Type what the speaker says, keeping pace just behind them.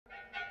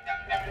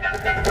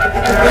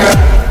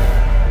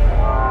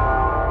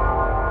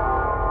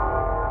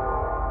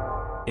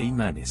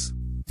Manes.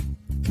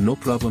 No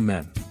Problem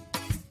Man.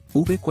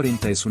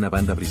 UB40 es una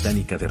banda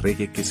británica de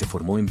reggae que se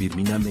formó en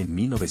Birmingham en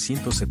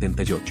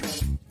 1978.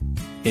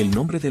 El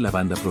nombre de la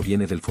banda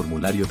proviene del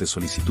formulario de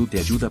solicitud de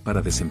ayuda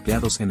para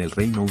desempleados en el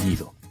Reino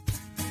Unido.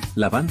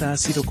 La banda ha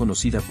sido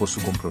conocida por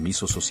su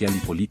compromiso social y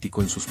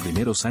político en sus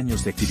primeros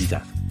años de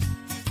actividad.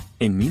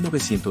 En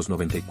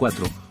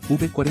 1994,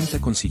 UB40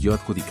 consiguió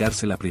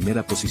adjudicarse la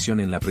primera posición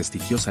en la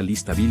prestigiosa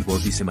lista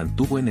Billboard y se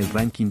mantuvo en el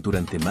ranking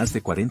durante más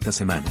de 40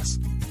 semanas.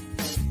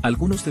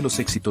 Algunos de los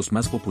éxitos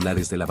más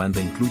populares de la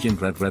banda incluyen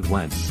Rad Rad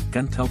One,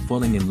 Can't Help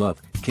Falling in Love,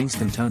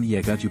 Kingston Town y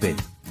I Got You Babe.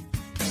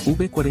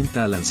 UB40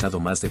 ha lanzado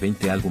más de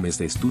 20 álbumes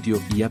de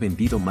estudio y ha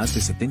vendido más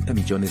de 70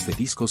 millones de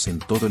discos en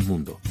todo el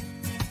mundo.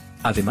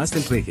 Además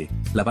del reggae,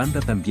 la banda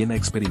también ha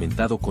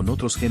experimentado con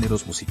otros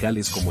géneros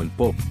musicales como el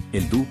pop,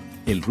 el dub,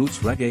 el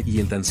roots reggae y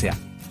el dancehall.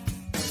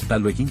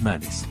 Legítimos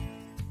Manes.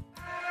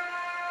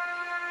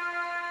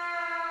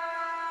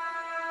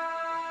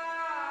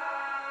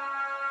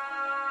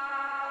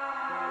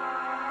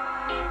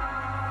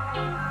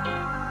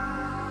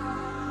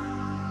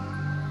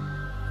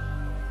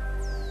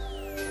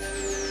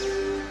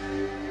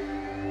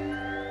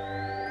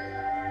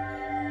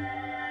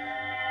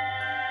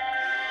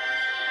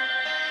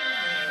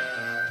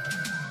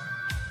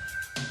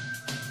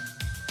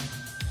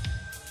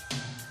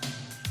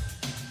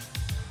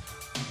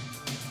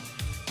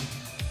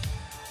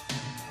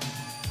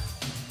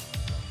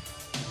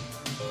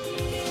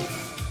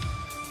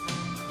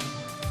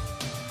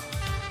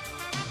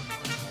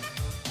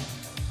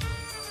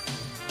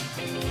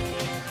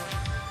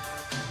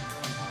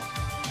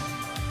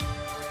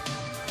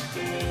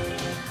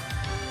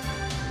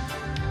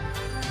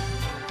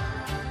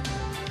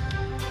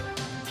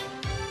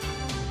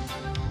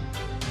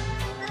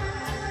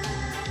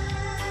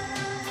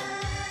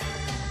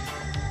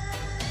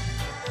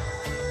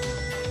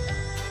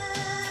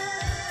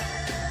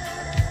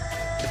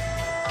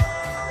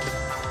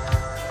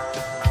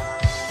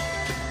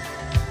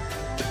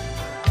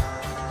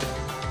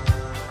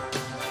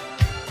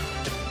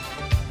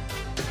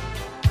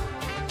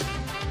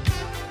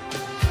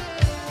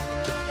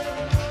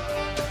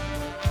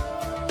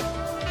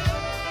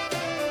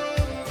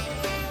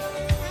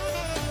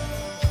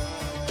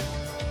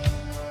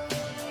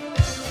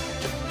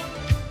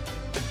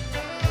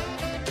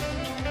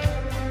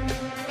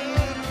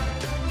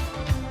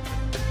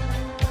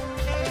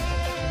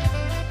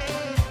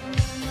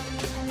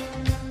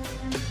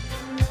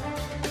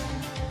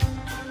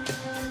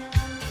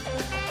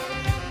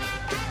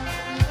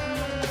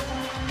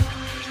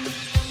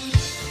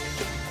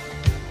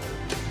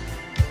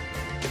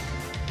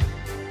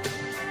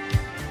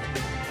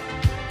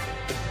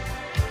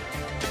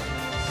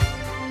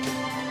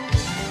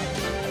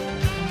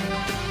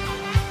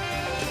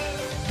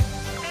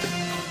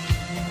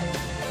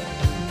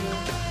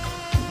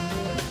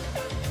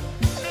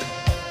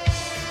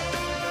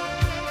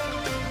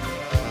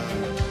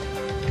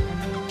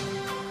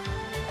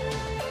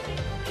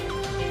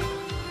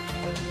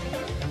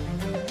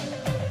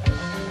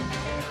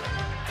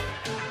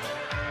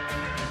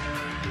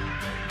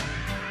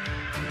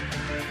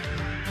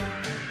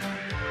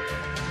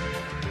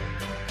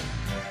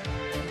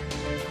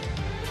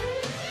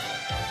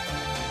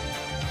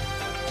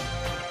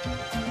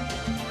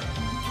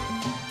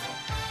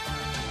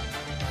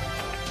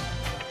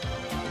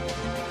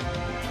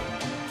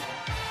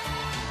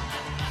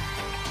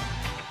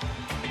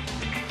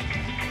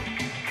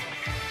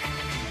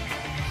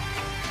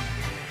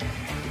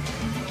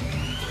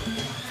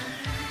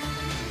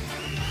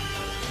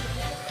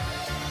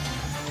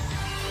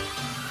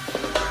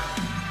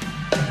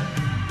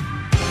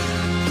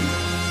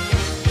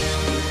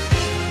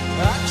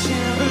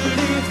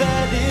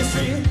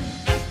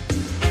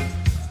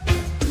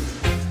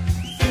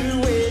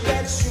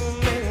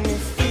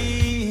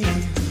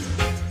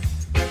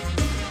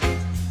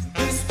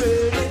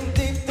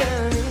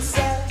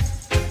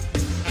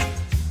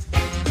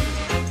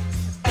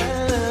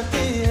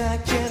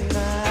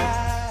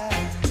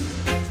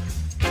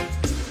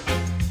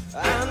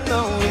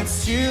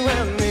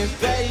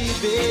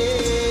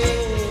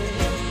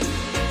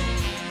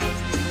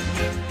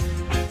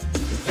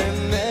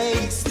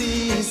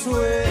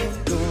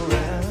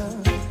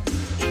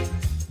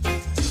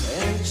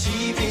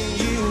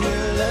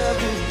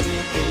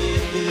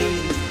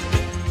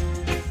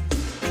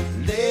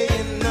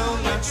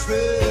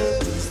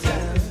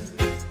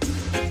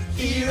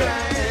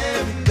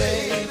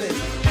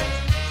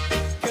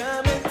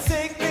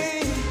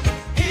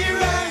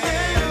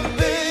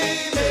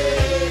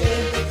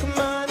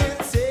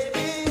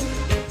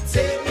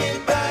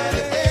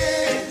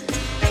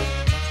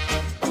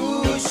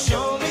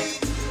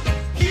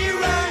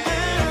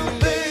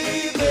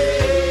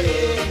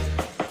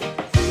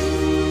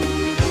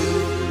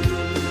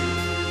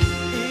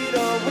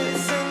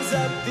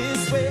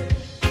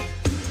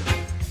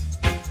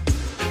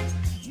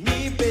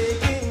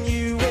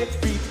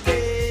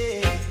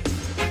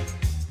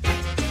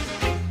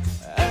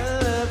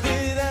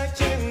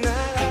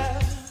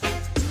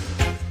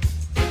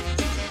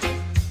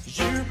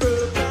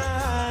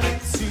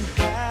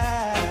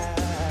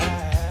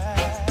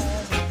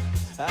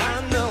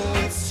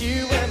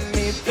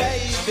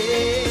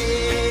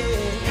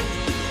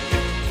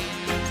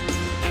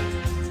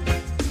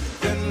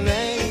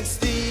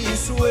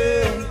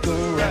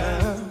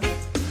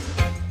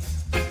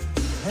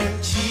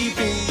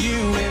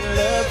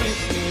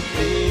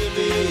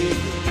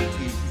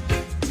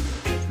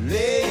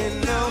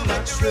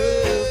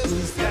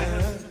 troubles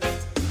down.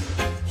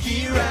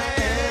 Here I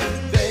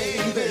am,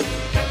 baby.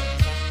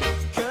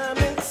 Come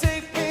and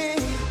take me.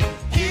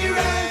 Here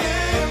I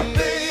am,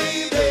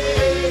 baby.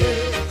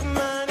 Come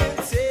on and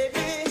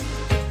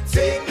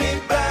take me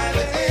by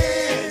the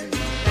hand.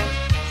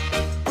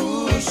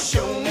 Ooh,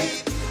 show me.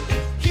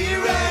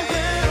 Here I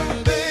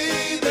am,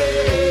 baby.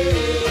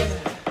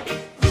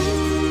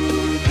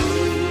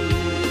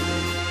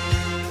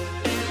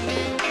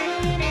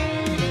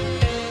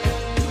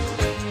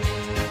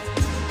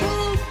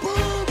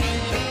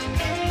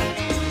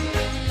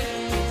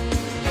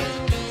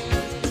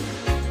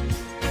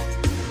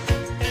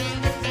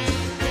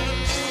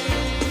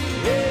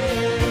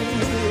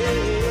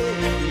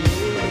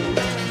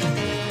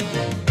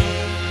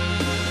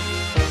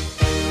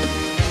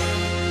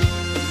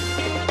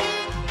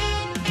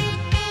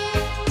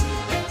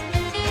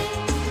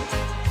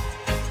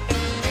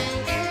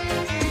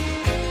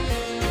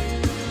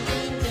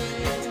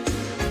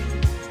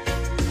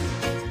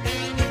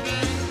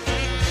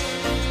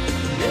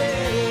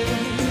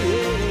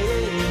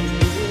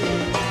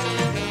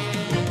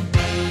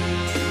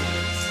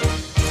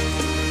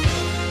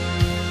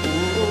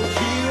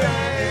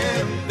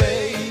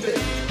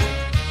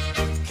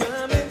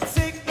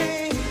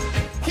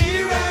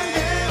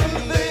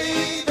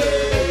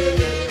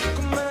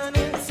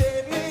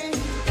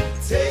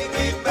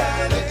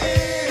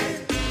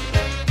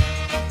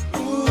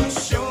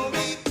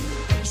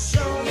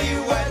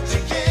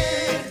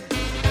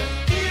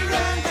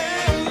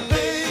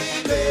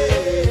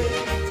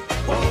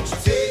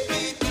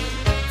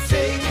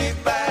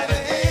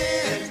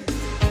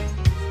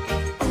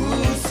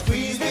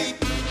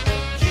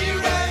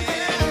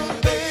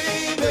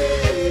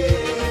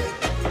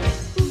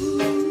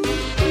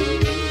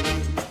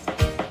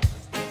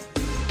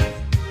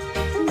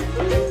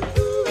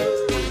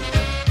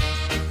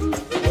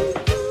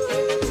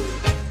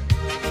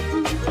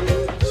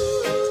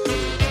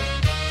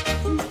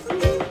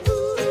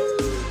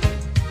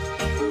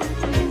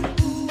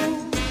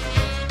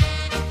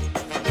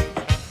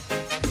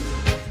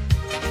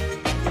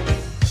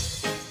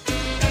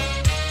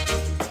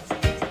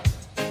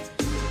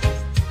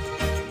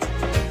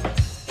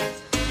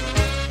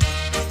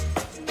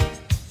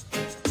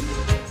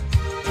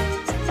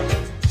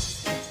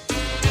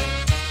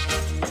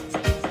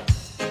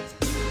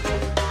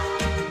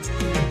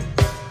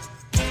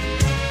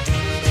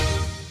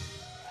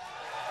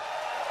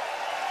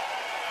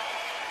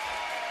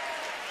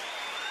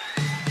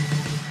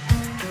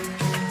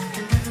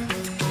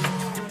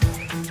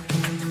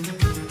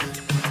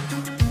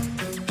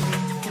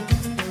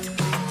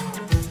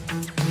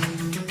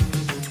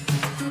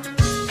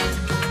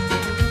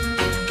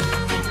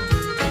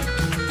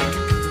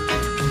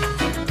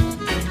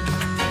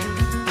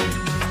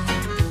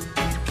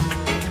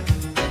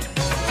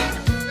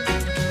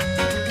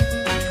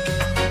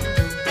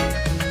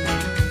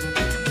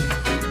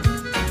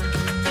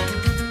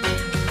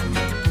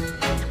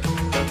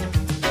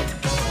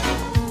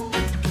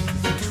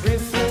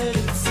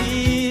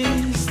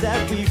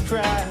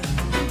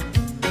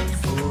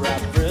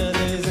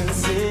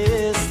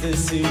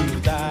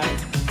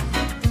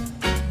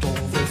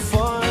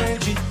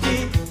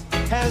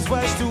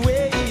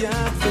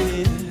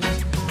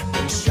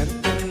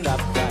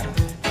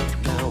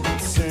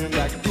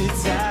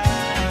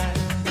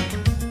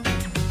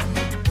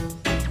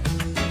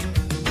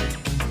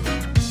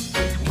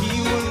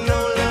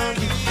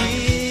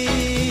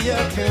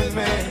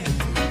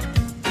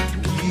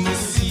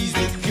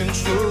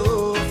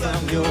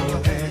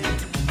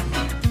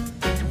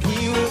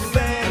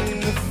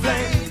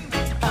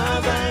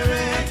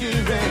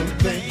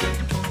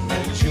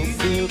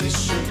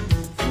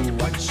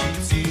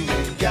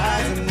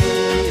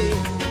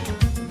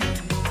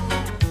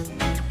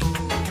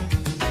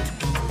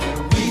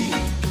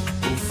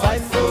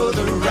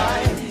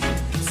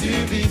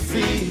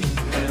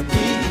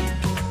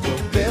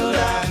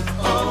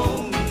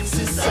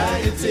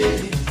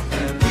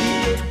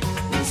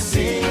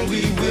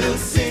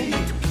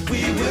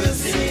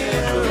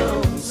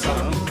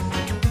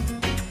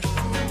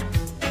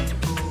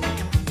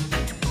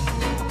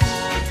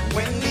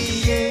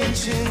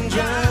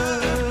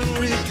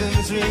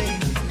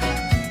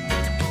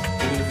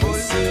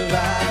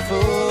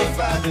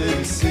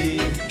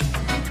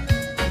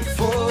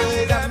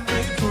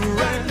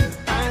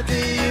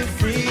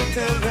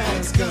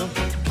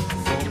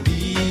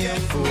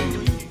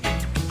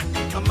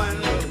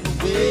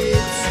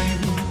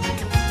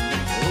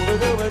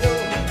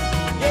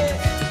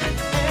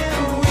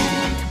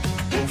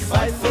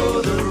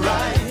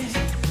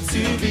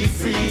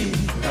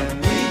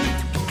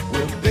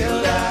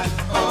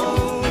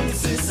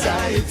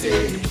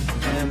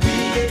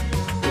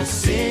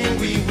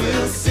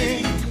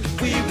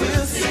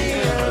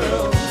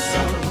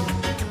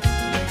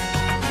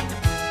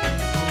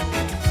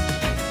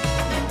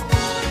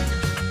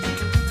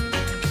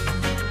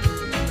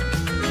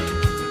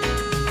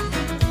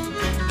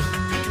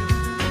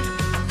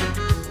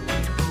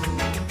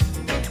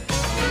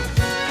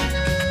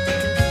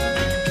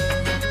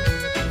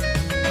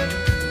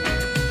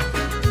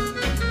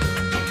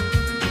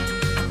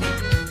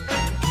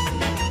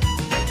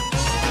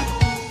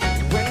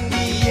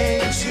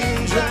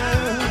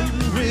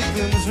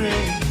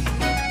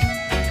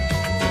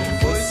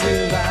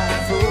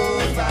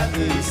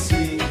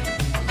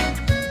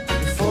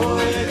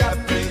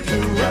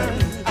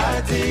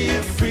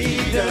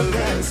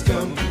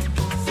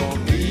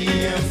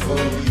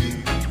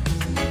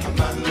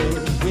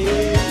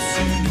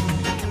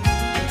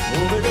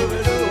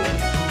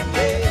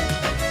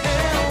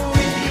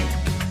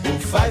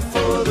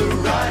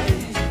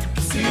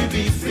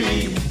 be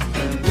free.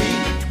 And we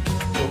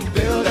will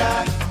build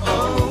our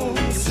own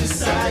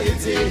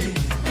society.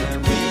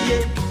 And we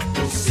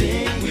will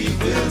sing, we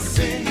will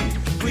sing,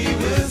 we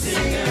will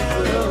sing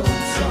our own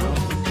song.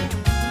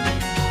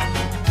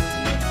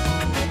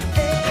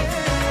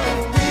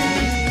 And we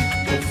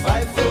will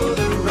fight for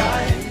the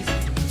right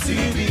to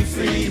be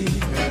free.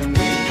 And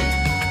we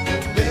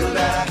will build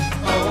our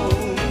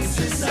own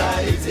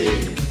society.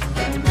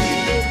 And we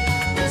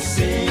will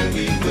sing,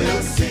 we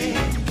will sing,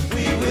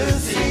 we will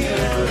sing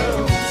our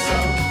own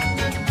song.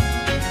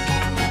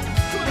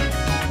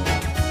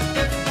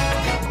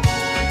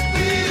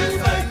 We'll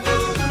fight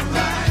for the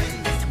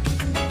right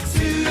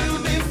to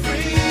be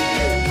free.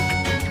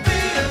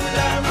 Build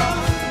our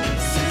own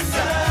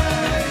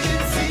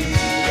society.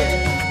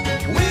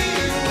 We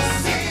will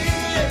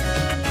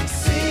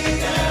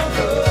sing our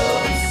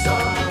own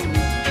song.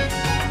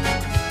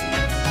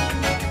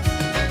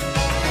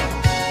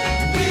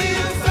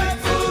 We'll fight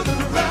for the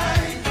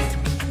right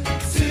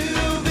to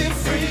be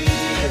free.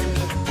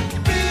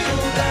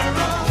 Build our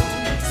own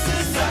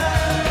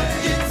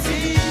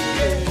society.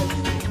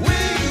 We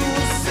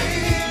will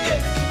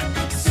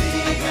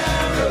sing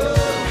our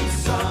own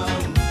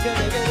song.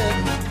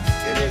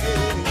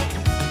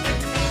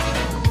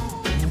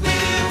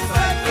 We'll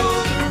fight for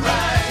the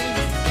right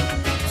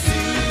to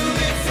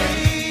be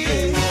free.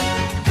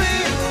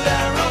 Build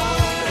our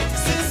own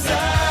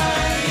society.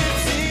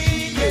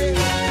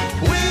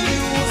 We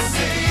will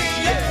sing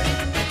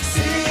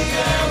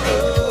our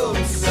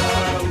own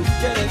song.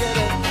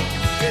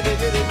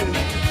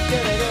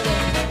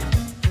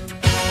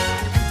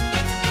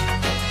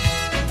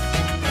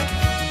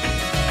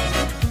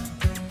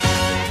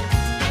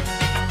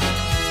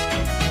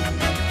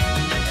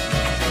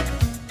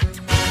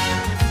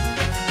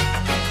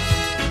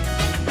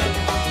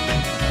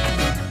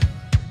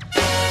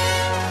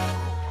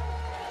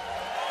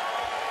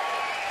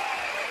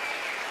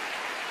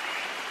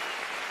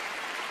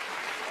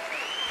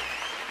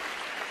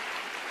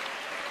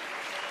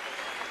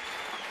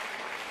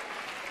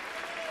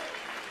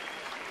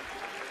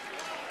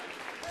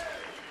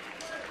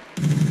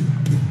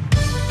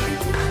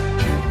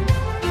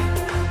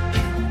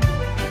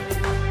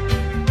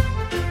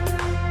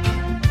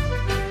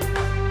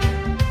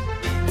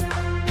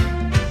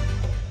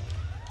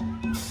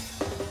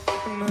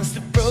 Must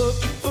have broke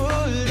your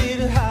full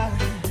little heart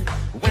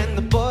when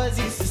the boys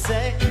used to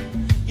say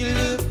you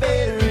look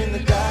better in the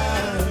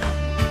dark.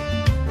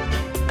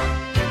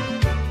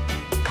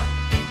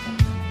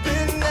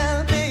 But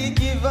now they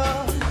give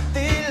up,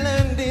 they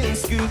learned in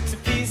school to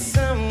be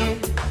someone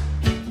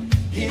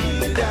in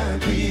the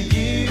dark with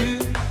you.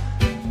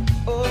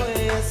 Oh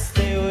yes,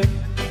 they would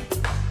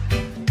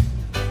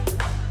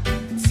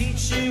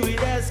teach you, would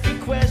ask a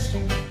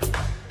question,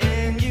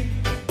 and you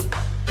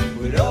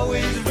would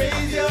always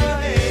raise your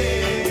hand.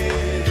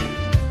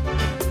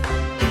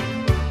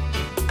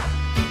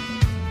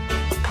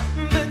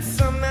 But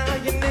somehow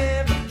you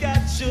never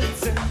got your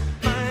turn.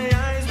 My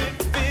eyes were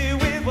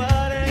filled with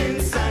water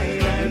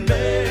inside and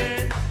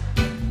burned.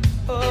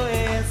 Oh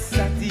yes,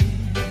 I did.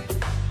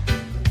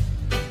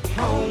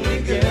 Homely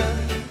girl,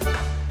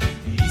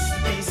 you used to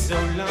be so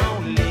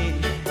lonely.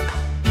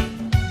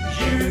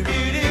 You're a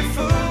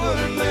beautiful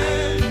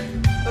woman.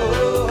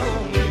 Oh,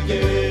 homely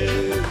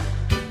girl.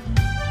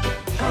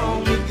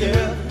 Homely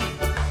girl,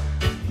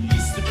 you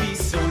used to be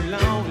so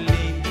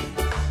lonely.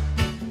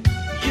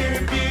 You're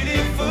a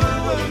beautiful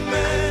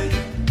woman.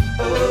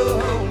 Oh,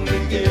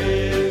 homely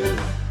girl.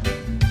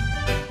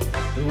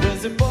 There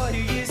was a boy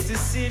who used to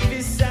sit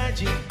beside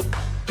you.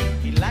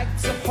 He liked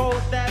to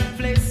hold that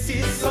place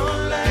his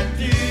own like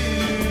you.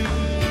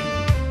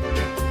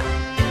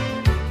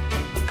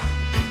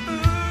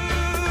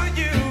 Ooh,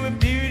 you were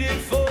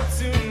beautiful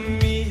to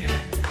me.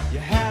 You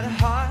had a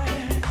heart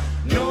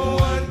no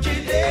one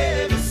could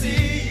ever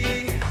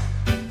see.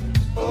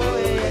 Oh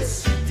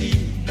yes, you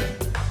did.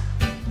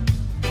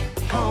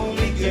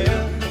 Homely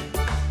girl,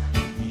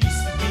 you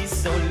used to be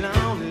so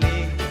lonely.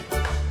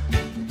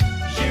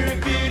 You're a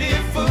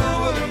beautiful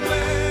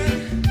woman.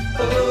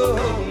 Oh,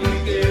 homely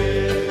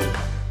girl.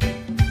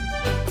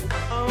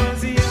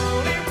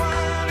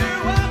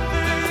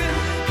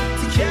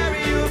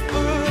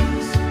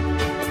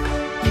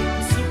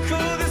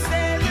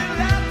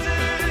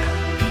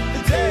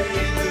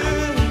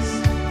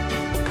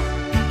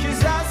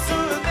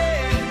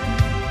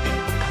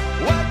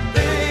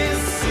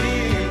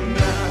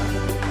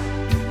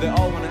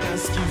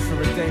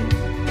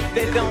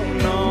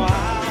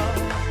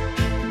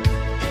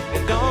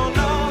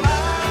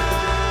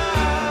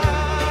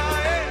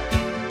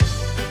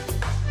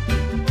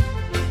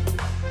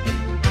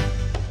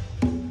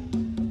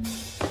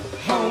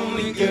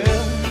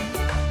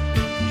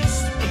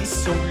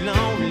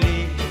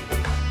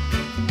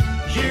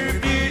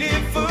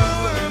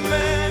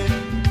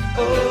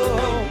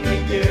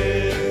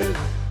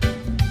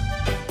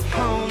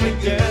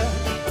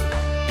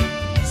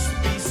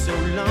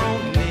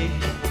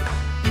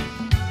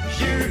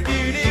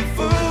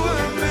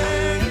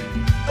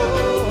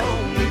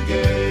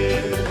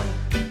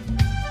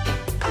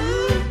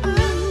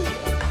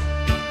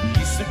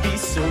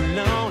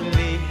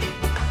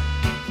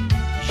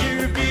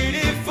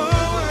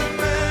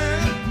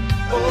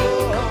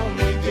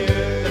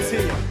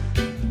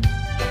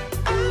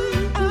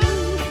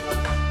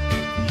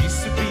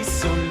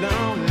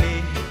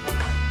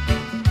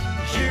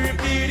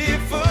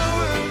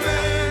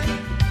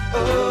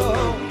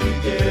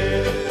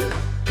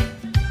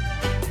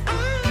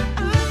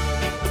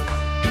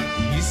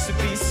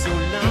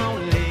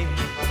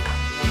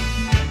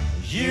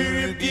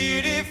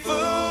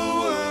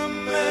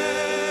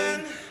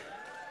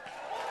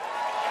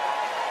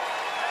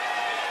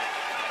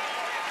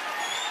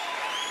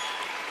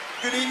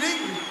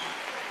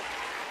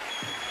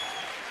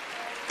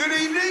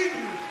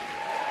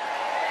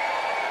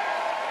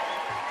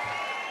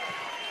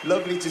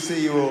 Lovely to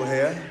see you all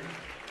here.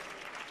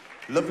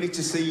 Lovely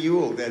to see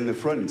you all there in the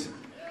front.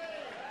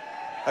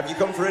 Have you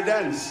come for a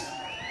dance?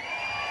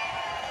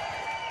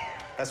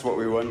 That's what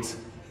we want.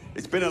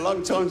 It's been a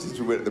long time since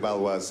we were at the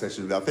Balwaz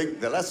session. I think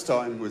the last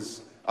time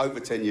was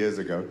over 10 years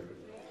ago.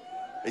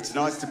 It's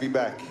nice to be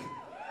back.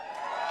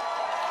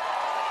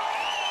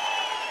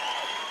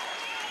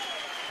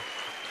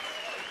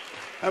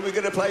 And we're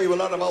going to play you a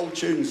lot of old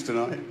tunes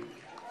tonight.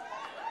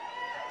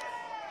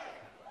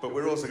 But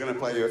we're also going to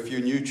play you a few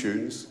new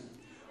tunes.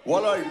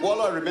 While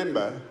I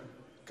remember,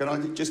 can I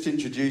just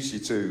introduce you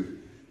to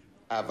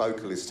our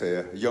vocalist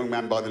here, a young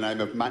man by the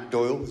name of Matt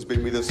Doyle, who's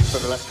been with us for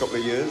the last couple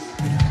of years.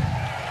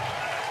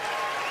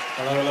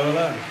 Hello, hello,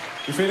 hello.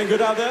 You feeling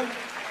good out there?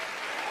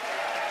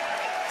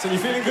 So you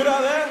feeling good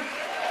out there?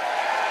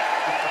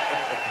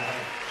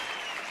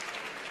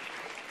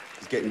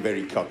 He's getting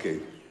very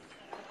cocky.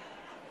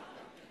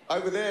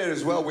 Over there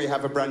as well, we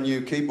have a brand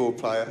new keyboard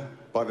player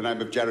by the name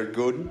of Jared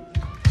Gordon.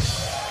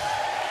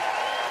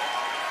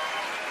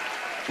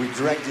 We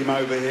dragged him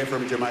over here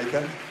from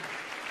Jamaica.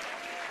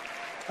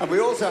 And we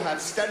also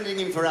have standing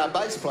in for our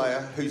bass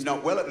player, who's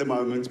not well at the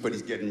moment, but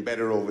he's getting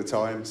better all the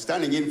time.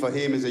 Standing in for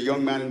him is a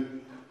young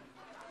man,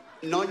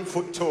 9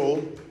 foot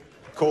tall,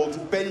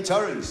 called Ben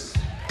Torrance.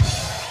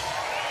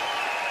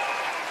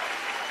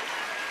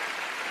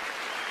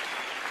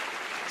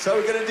 So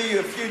we're going to do you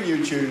a few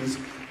new tunes.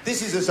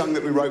 This is a song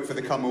that we wrote for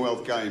the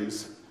Commonwealth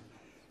Games.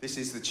 This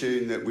is the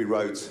tune that we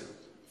wrote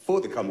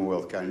for the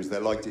Commonwealth Games. They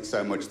liked it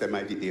so much they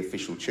made it the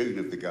official tune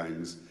of the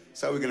Games.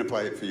 So we're going to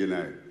play it for you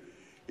now.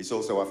 It's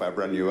also off our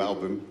brand new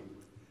album,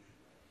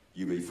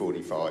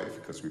 UB40,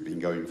 because we've been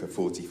going for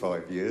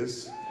 45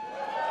 years.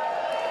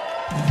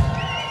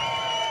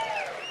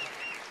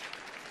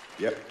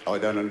 Yep, I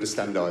don't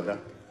understand either.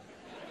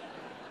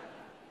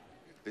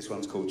 This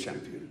one's called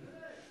Champion.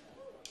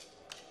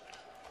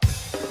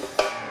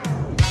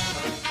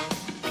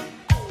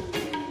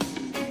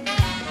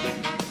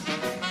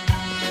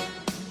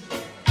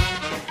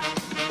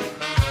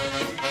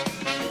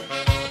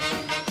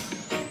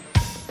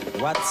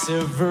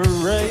 Whatever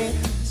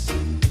race,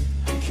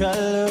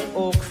 color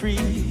or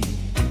creed,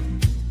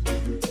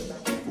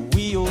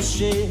 we all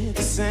share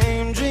the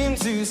same dream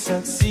to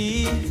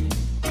succeed.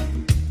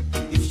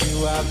 If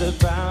you have the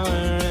power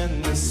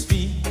and the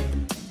speed,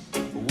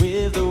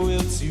 with the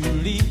will to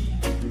lead,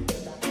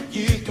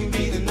 you can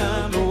be the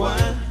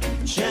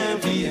 #1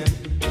 champion.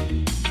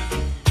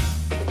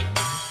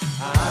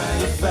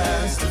 Higher,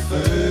 faster,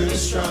 further,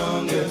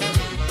 stronger,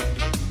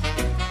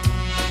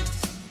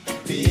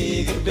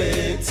 bigger,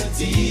 better,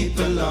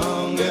 deeper,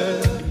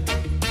 longer.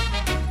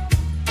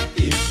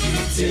 If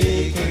you've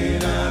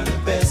taken on the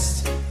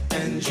best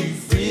and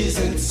you've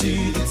risen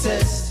to the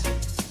test,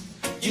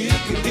 you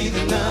can be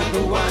the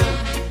 #1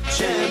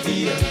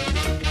 champion.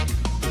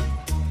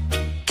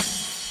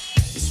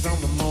 It's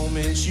from the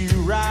moment you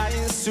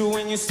rise to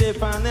when you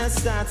step on that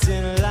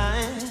starting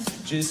line.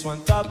 Just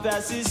one thought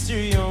passes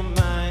through your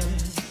mind.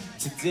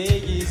 Today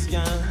is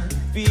gonna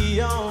be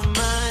your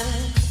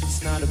mind.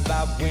 It's not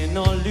about win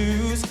or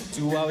lose.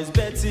 To always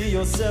better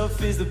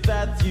yourself is the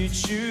path you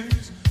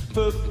choose.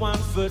 Put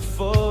one foot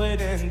forward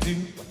and do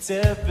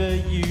whatever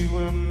you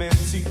were meant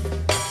to.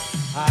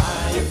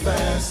 Higher,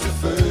 faster,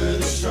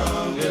 further,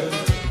 stronger,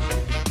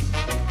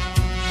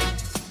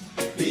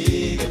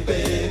 bigger,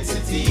 better,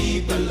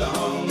 deeper,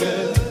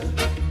 longer.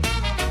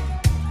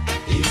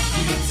 If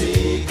you've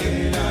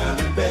taken on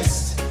the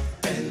best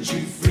and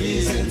you've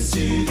risen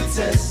to the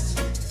test,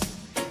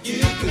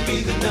 you could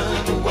be the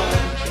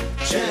 #1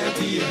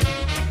 champion.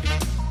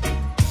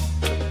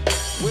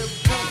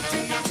 Welcome to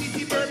my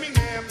city,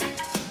 Birmingham.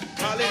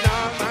 Calling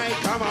all my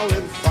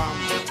Commonwealth fam.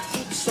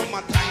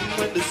 Summertime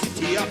when the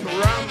city up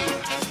ram.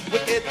 We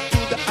head to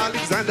the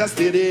Alexander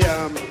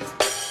Stadium.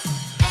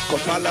 Come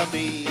follow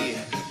me,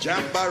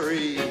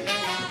 Jamboree.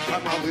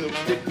 Commonwealth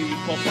the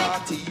people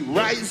party.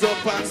 Rise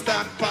up and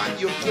stand on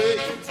your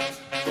feet.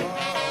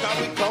 Can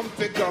we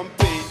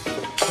compete?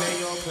 Play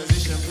your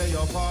position, play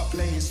your part,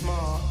 play it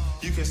smart.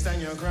 You can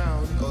stand your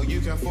ground, or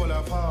you can fall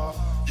apart.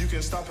 You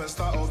can stop and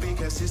start, or be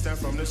consistent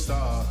from the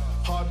start.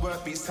 Hard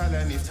work beats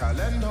talent if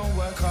talent don't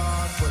work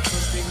hard. But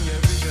trust in your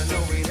vision,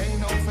 no, it ain't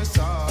no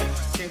facade.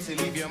 Came to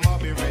leave your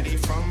mark, be ready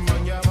from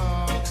on your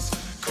marks.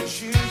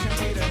 Cause you can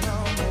be the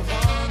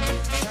 #1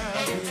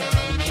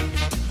 champion.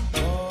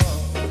 Oh.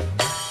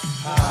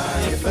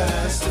 Higher,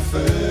 faster,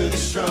 further,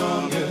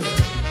 stronger,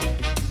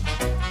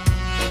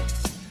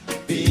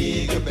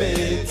 bigger,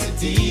 better,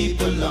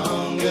 deeper,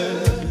 longer.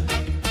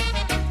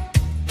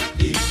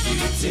 If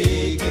you've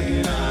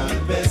taken on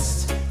the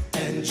best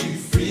and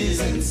you've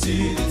risen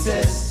to the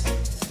test,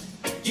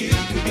 you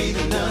can be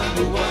the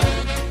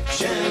 #1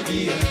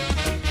 champion.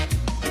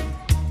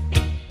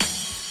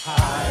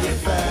 Higher,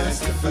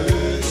 faster,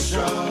 further,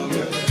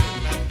 stronger,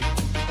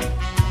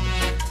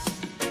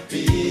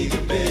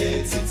 bigger,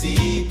 better,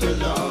 deeper,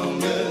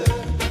 longer.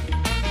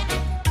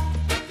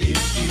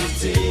 If you've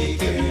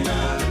taken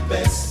on the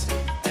best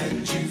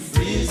and you've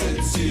risen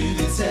to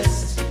the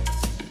test,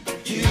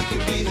 you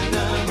can be the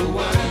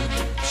 #1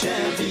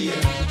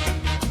 champion.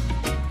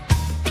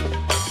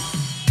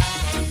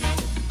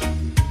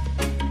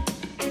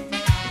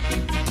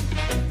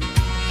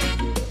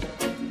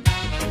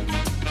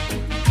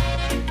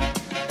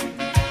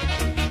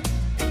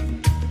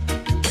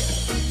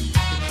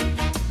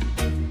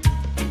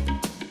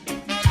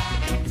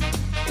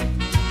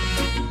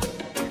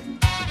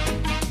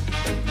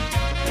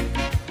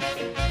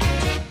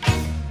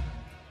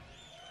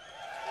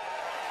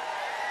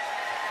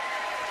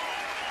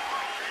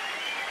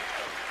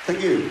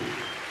 Thank you.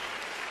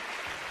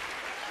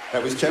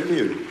 That was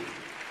Champion.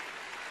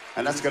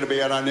 And that's going to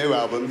be on our new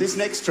album. This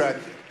next track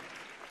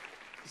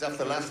is off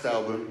the last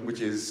album,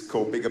 which is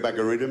called Bigger Bag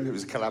of Rhythm. It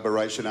was a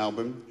collaboration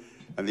album.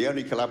 And the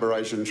only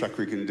collaboration track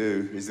we can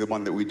do is the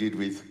one that we did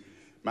with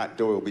Matt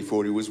Doyle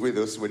before he was with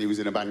us when he was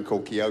in a band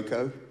called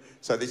Kyoko.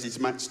 So this is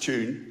Matt's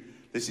tune.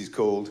 This is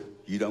called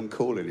You Don't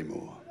Call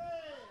Anymore.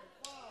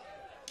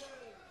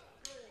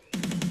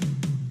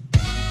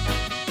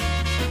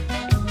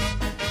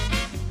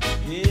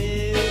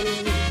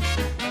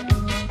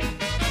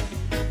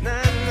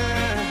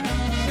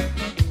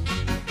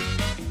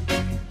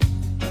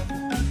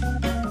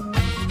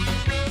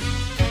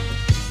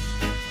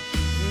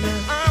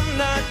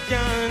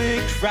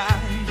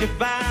 Cry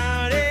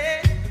about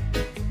it,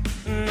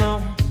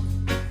 no,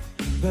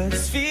 but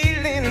it's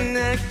feeling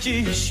like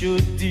you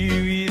should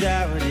do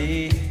without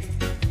it.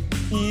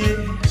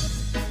 Yeah,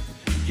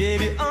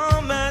 gave you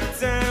all my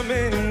time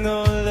and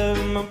all of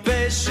my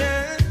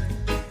passion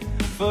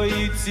for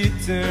you to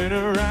turn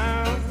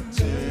around,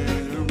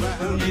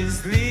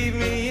 just leave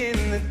me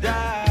in the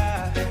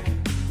dark.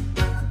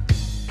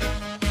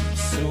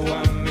 So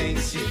what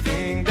makes you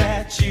think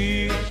that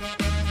you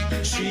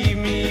treat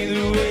me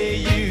the way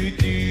you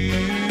do,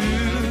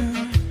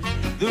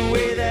 the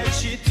way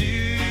that you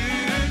do?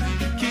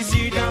 'Cause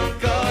you don't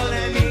call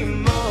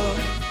anymore.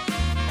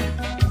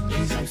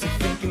 'Cause I'm still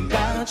thinking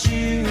about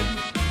you.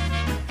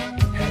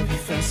 Have you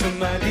found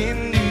somebody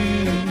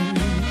new?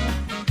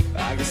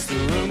 I guess the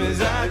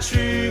rumors are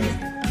true.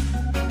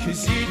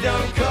 'Cause you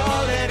don't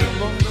call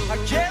anymore. I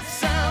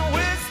guess I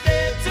was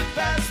there to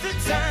pass the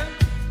time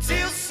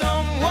till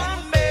someone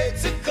made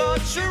to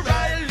culture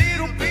right a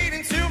little beat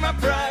into my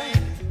pride.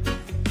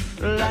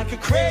 Like a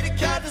credit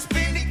card that's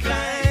been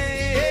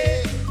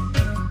declined.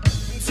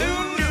 Who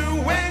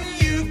knew when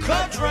you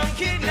call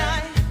drunk at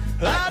night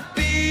I'd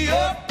be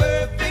your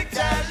perfect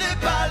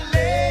alibi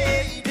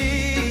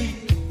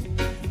lady?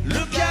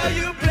 Look how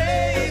you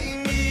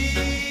play me,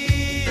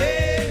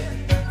 yeah.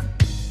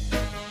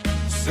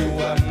 So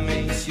what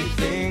makes you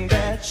think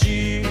that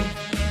you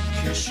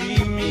can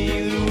treat me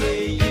the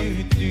way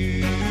you do,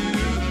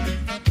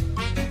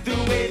 the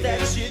way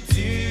that you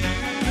do?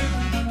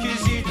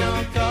 'Cause you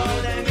don't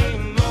call that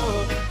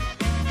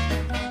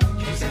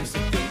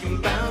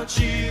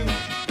you.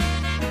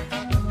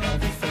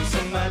 Have you found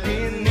somebody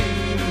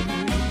new?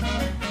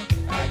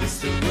 I guess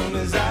the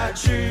rumors are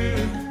true.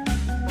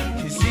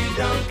 'Cause you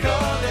don't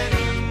call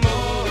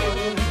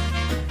anymore.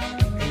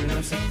 And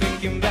I'm still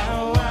thinking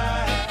about why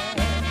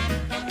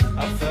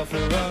I fell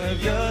for all of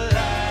your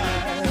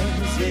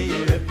lies. Yeah, you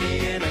hurt me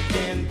and I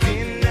can't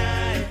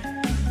deny.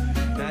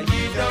 Now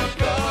you don't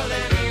call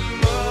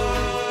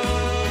anymore.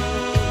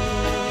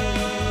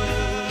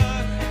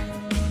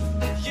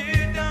 You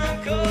don't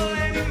call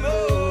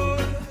anymore.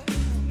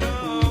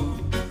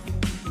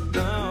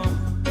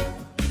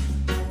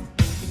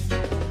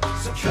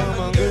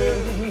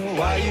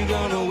 Why you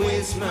gonna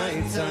waste my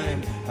time?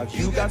 Have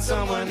you got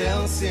someone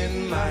else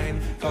in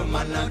mind? Come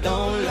on now,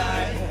 don't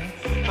lie.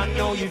 I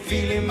know you're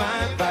feeling my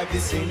vibe.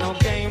 This ain't no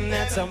game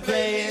that I'm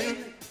playing.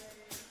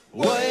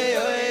 Oi,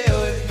 oi,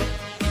 oi.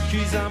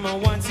 'Cause I'm a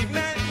wanted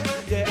man.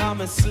 Yeah,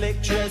 I'm a slick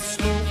dress,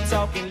 smooth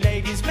talking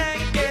ladies man.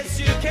 Guess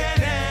you can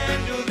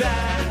handle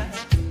that.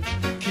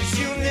 'Cause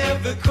you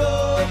never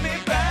call me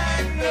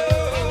back, no,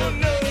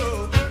 no.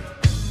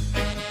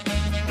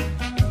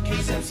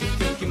 'Cause I'm still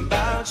thinking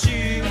about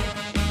you.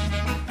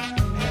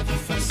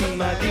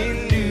 Somebody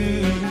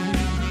new.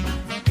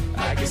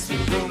 I guess the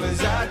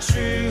rumors are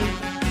true.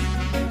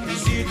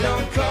 'Cause you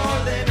don't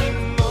call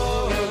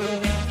anymore.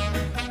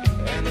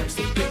 And I'm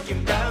still thinking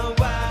about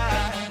why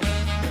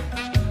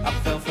I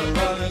fell for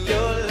all of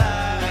your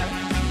lies.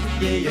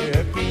 Yeah, you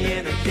hurt me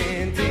and I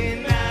can't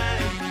deny.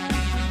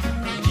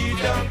 You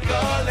don't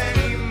call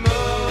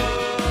anymore.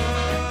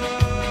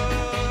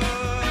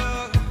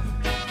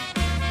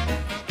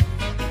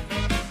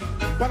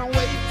 But I'm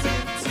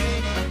waiting,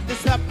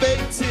 this happening.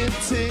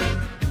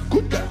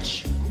 Good gosh.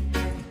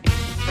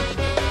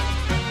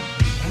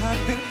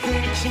 I've been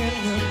thinking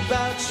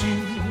about you,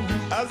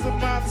 As a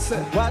man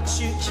said, what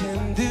you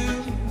can do.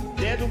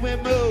 then we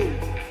move.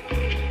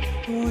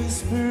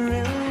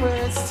 Whispering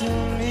words to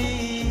me.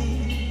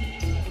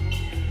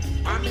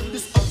 I'm in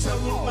this hotel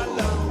room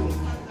alone.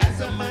 As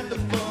I'm on the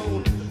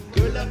phone,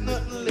 girl, I've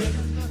nothing left.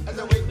 As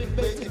I wait with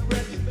bated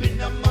breath, it's been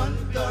a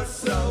month or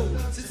so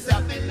since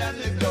I've been on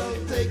the go.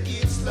 Take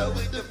it slow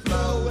with the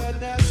flow,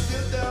 and I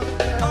still don't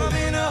know. I'm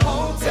in a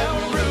hotel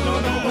room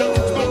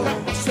alone.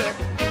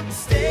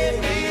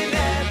 Staring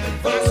at the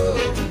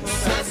phone.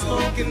 I'm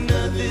smoking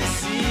another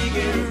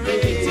cigarette.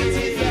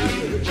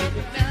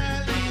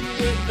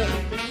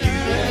 You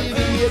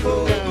haven't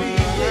called me.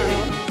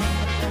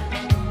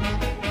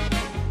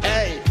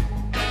 Hey.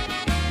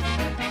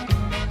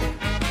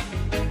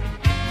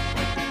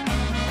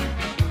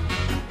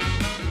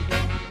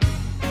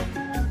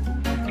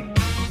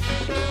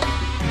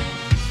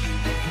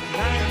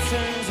 Night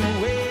turns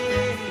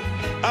away.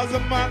 As a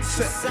man The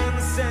said, sun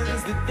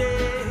sends the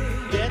day.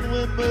 then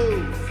we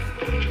move.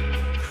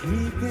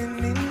 Creeping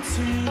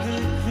into the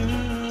gloom.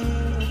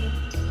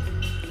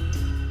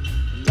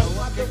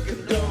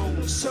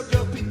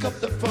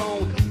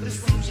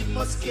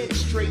 get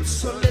straight.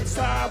 So let's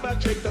have a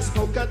drink to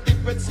smoke a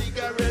different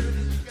cigarette.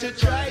 To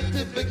try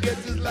to forget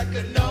is like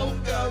a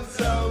no-go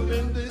zone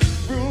in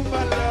this room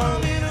alone.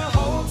 I'm in a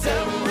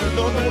hotel room.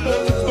 No,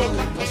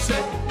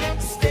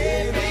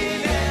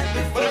 staring at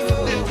the floor.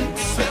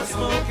 So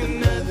smoke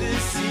another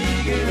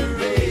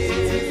cigarette.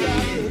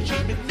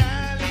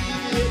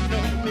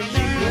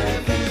 You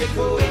have it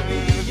for me,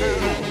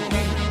 yeah.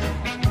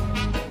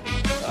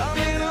 I'm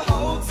in a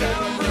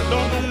hotel room.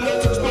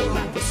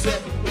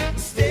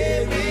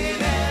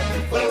 Staring at the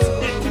floor.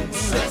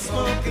 So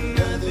smoke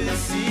another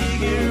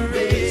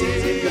cigarette.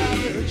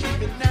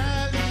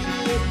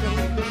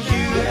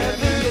 You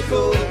have it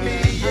for me,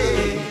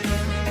 yeah.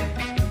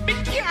 Me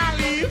can't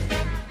leave.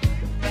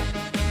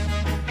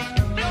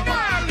 Me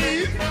can't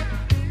leave.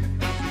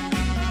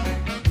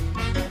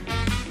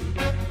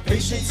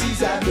 Patience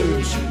is a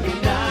virtue. Me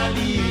not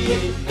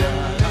leave.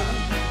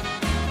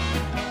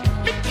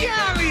 Me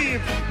can't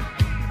leave.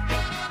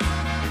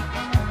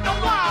 No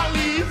one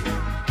leave.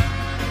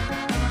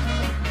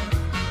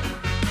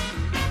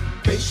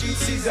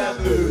 Patience is a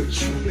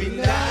virtue. Me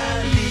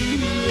not leave.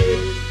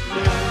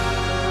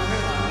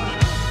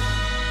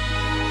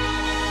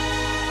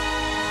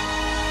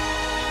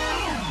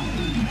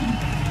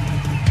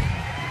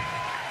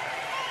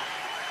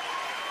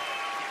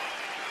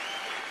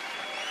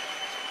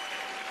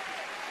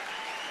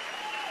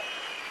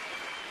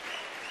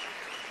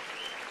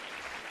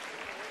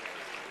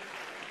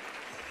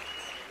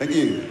 Thank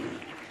you.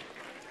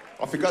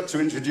 I forgot to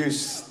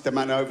introduce the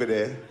man over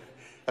there.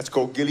 That's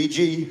called Gilly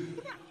G.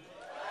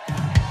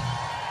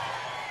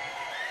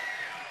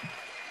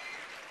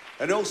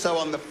 And also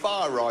on the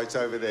far right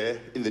over there,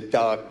 in the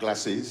dark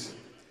glasses,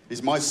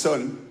 is my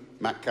son,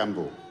 Matt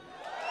Campbell.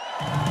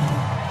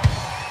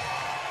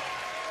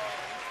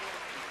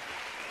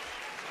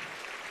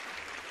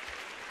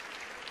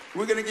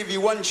 We're going to give you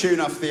one tune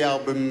off the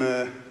album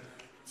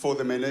For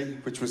the Many,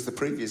 which was the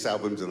previous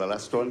album to the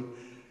last one.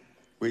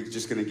 We're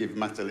just going to give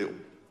Matt a little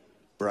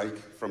break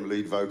from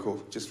lead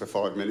vocal, just for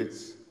 5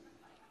 minutes.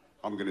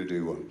 I'm going to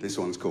do one. This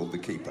one's called The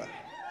Keeper.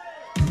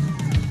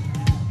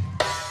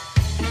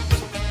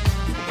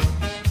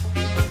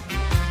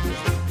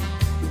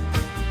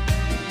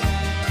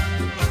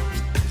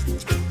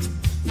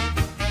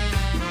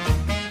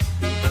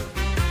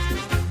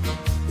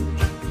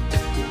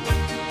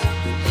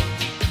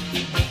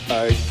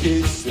 I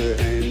kiss the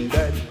hand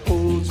that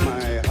holds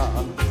my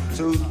heart,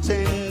 so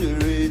tender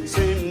it's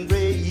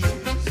embrace.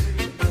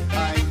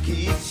 I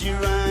kiss your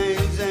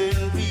eyes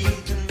and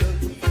read the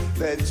look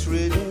that's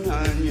written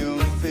on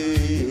your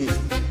face.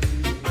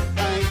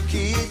 I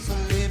kiss the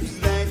lips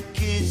that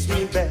kiss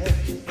me back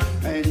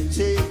and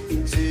take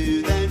me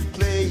to that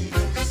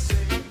place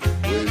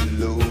where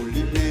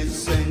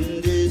loneliness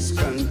and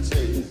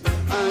discontent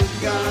are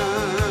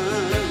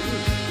gone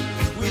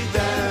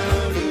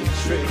without a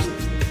trace.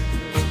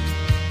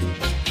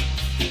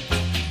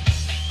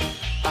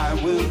 I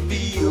will be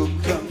your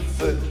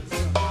comfort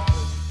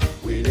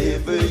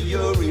whenever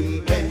you're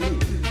in pain.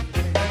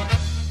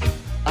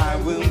 I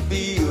will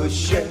be your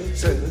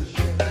shelter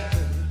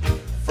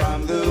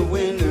from the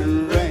wind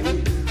and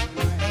rain.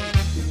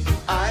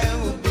 I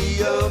will be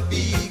your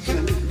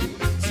beacon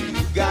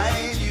to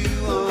guide you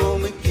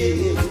home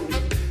again.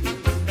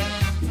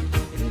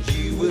 And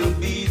you will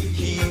be the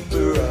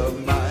keeper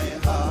of my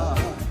heart.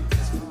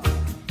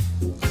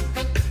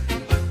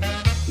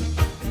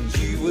 And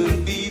you will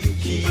be the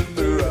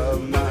keeper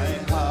of my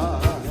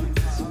heart.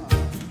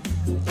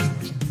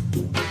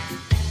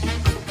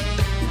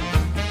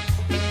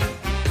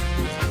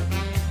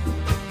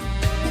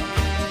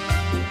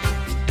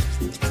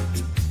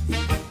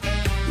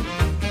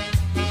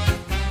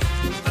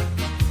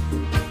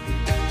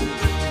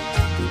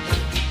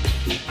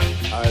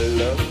 I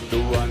love the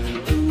one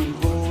who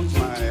holds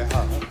my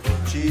heart.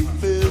 She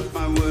fills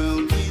my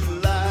world with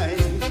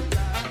light.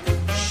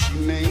 She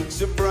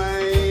makes a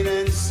bright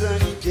and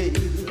sunny day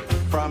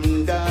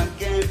from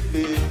dark and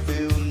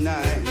fear-filled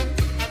night.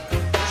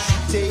 She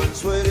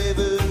takes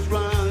whatever's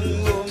wrong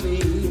for me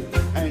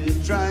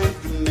and tries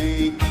to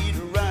make it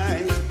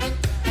right.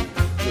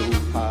 So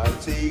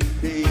heartache,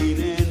 pain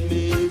and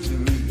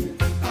misery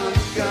are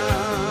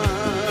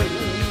gone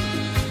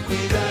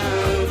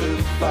without a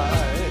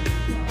fight.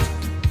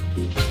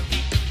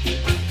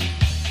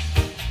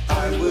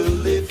 I will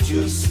lift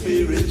your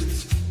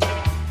spirits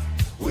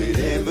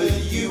whenever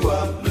you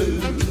are blue.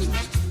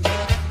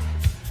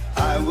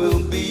 I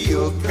will be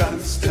your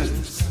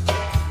constant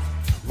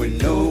when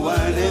no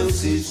one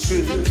else is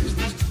true.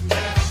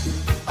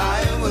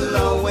 I will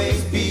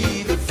always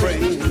be the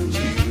friend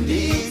you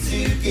need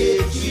to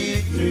get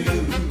you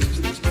through.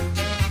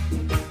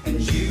 And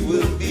you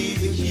will be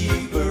the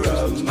keeper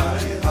of my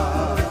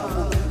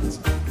heart.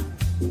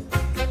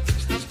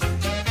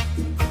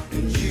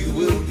 And you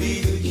will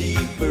be the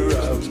keeper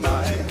of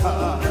my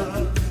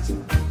heart.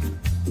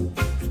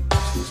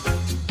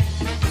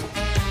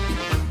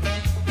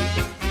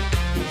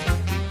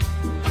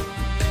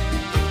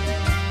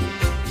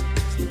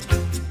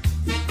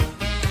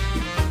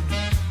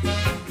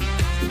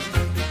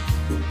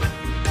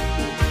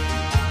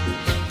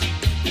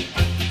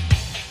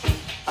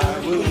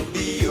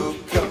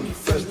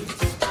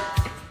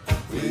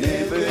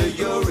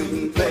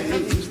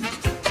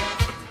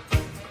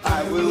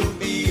 I will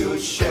be your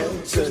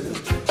shelter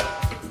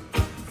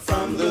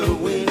from the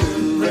wind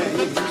and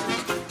rain.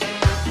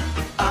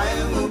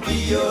 I will be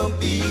your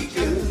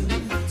beacon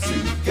to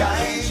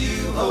guide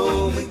you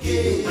home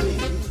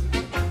again.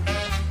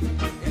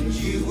 And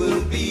you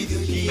will be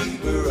the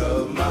keeper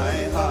of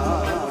my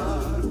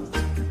heart.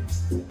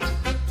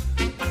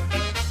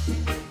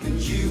 And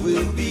you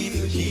will be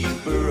the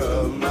keeper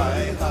of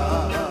my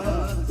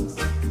heart.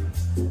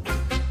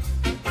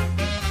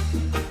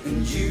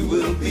 And you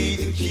will be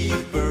the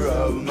keeper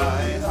of my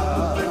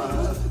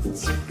heart.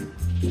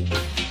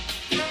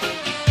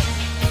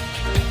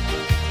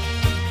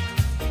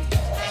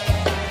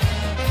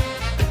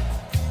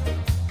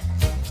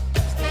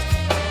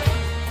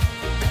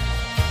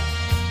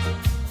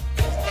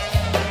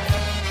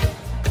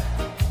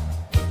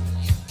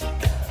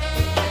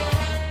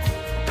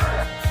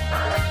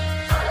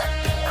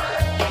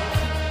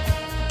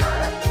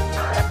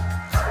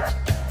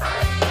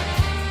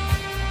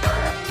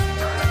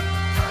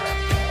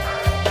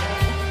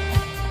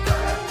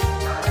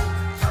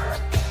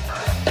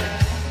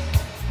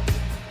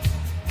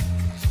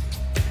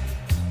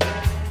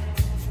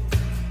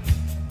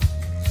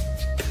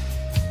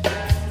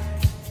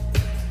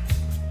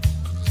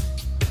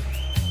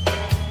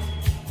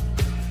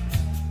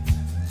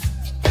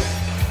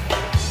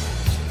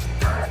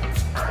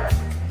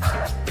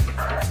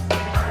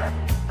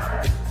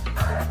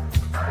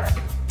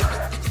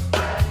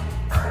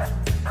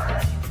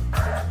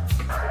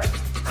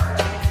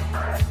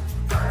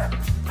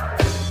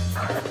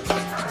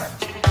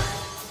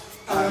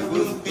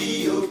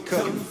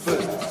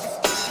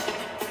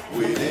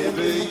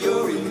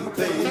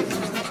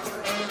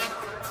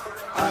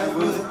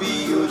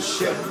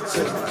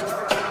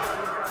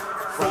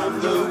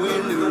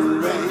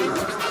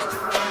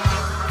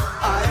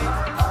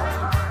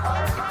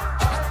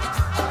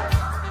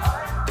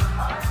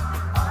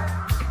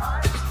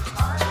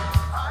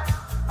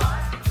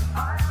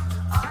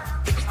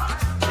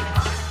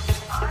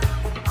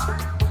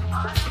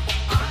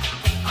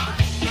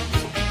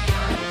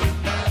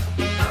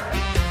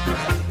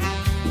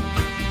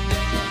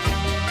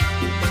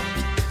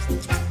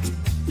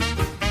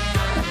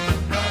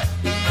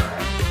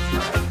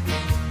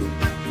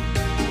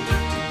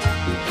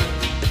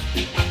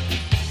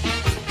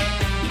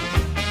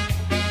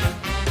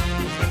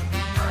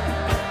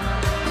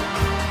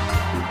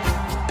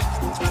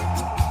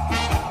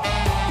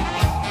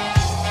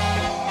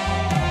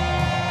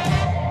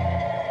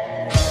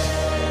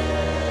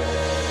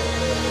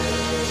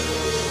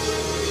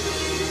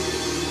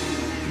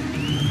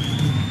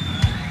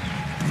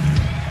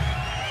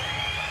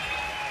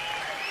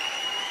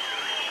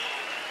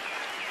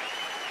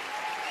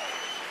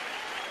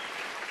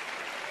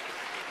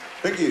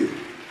 Thank you.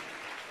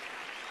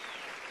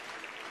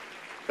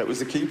 That was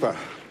the keeper.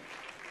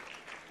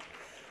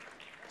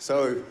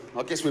 So,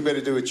 I guess we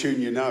better do a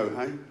tune you know,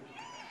 hey?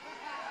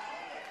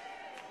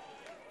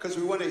 Because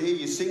we want to hear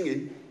you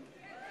singing.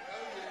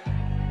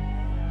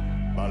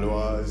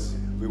 Otherwise,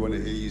 we want to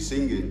hear you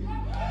singing.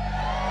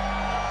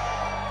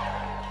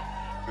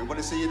 We want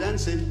to see you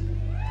dancing.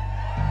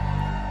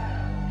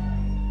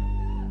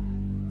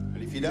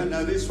 And if you don't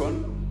know this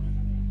one,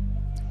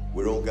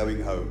 we're all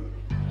going home.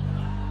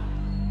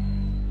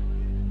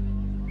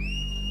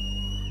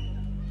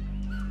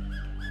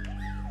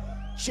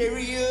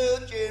 Cheerio,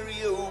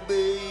 cheerio,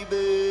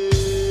 baby.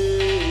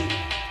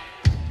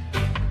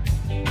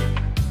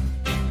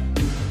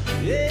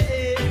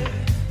 Yeah.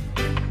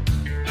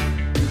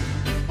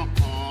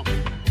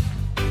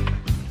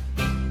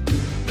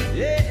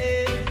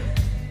 Yeah.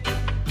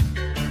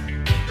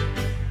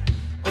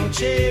 Oh,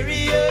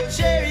 cheerio,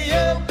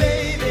 cheerio,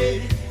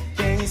 baby.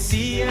 Can you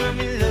see I'm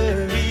in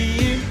love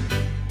with you?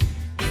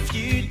 If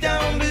you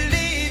don't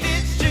believe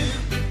it's true,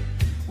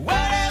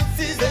 what else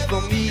is there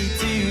for me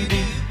to do?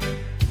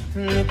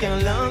 Look how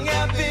long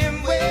I've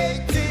been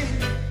waiting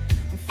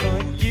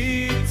for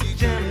you to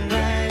jump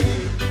right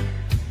in.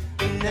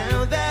 And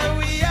now that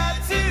we are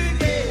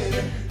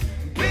together,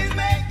 please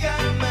make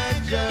all my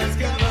joys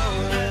come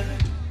on.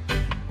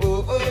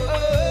 Oh, oh, oh,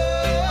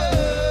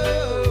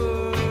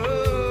 oh,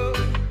 oh.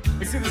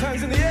 Let's see those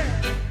hands in the air.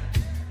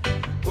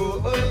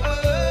 Oh, oh, oh,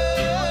 oh.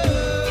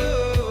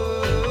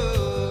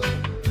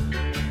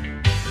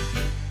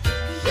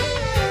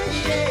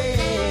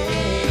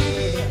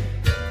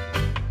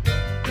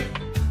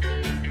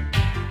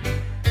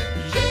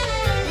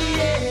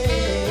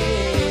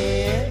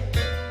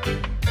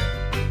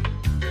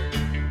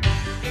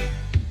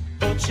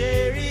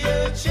 Cheerio,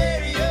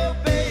 cheerio,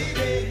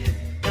 baby.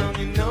 Don't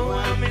you know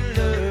I'm in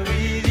love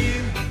with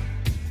you?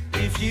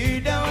 If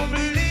you don't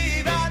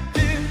believe I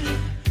do,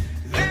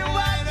 then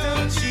why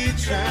don't you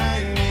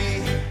try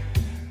me?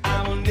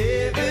 I will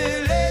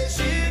never let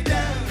you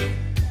down.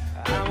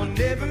 I will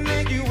never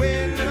make you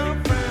wear no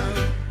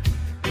frown.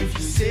 If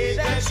you say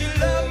that you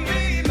love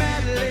me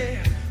madly,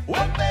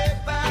 what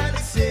baby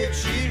said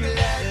you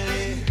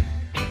gladly?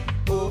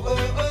 Oh, oh,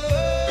 oh.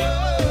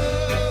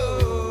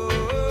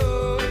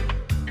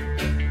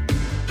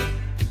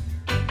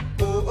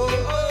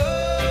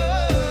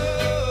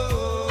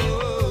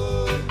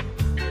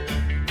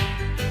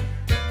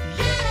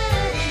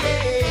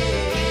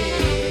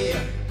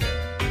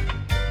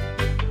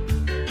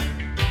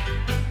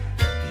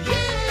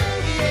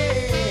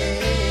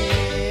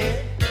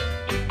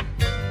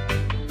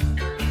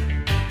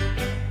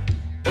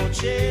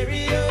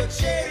 cherry, oh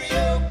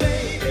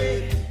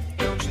baby.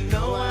 Don't you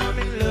know I'm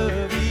in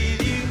love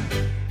with you?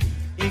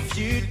 If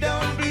you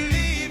don't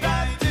believe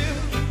I do,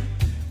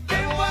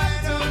 then why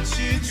don't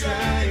you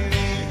try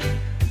me?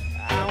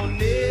 I will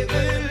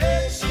never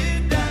let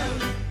you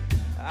down.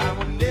 I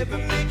will never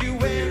make you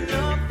wear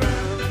no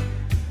frown.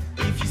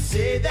 If you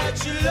say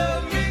that you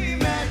love me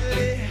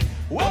madly,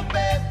 well,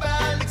 babe,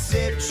 I'll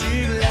accept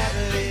you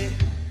gladly.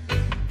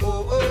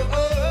 Oh, oh, oh,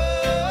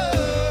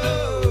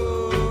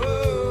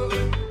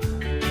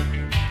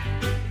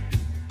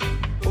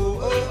 oh,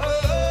 oh, oh,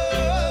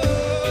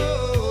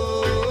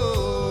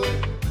 oh,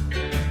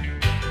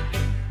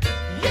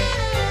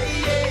 yeah,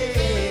 yeah,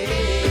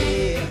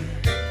 yeah,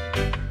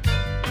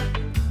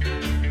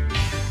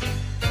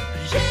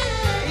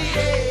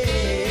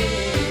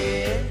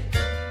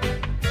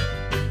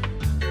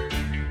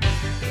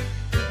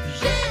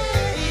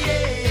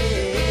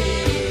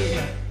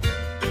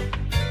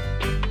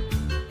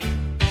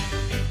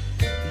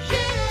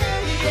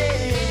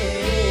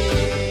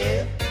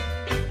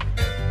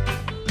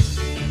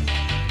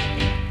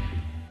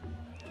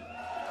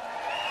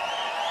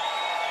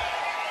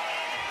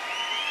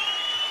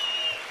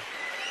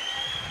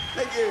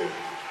 Thank you.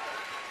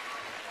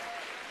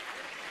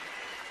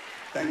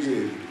 Thank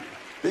you.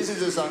 This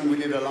is a song we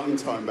did a long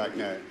time back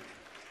now.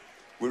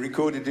 We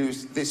recorded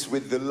this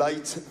with the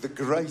late, the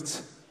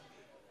great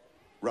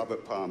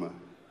Robert Palmer.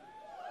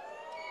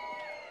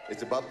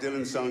 It's a Bob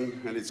Dylan song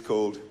and it's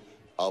called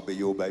I'll Be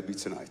Your Baby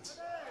Tonight.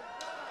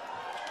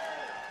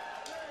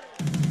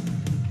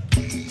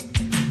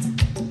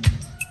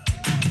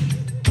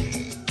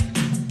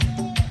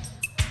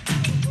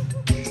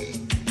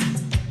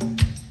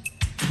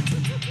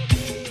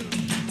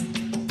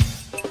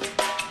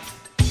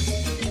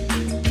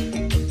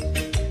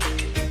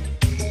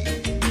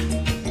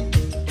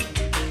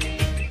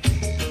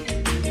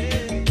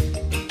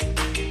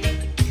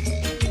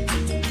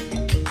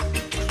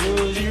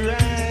 close your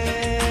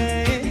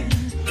eyes,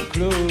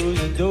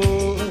 close the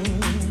door.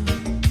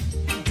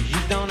 You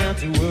don't have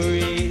to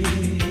worry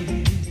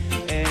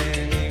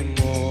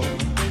anymore.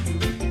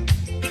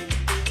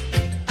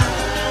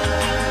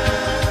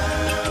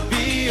 I'll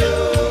be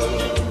your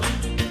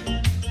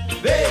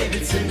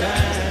baby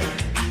tonight.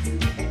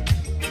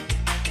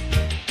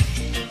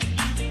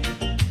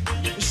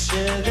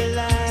 Share the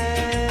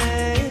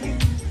light,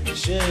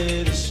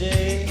 share the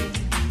shade.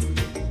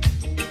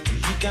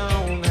 You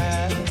don't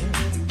have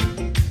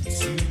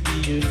to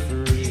be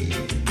afraid.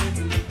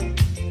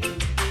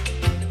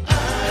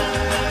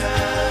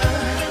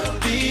 I'll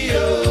be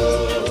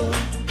your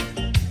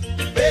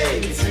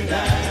baby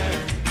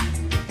tonight.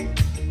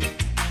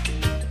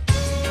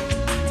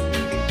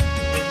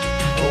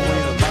 Oh,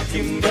 when a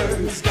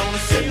mockingbird's gonna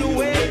sail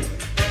away,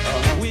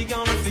 we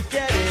gonna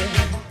forget it.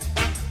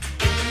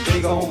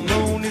 Big old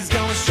moon is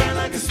gonna shine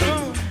like a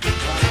spoon.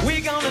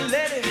 We gonna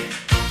let it.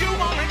 You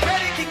won't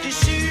regret it. Kick your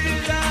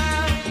shoes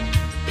out.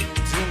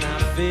 Do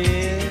not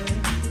fear.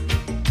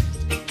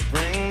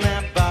 Bring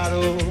that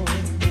bottle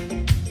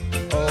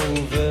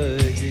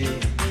over here.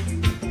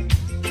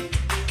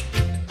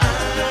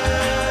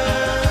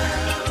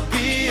 I'll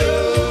be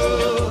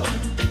your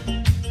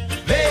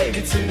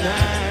baby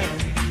tonight.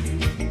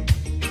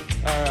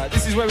 All right,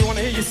 this is where we want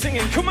to hear you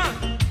singing. Come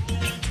on.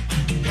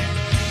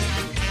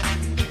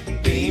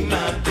 Be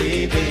my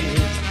baby.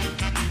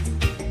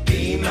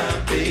 Be my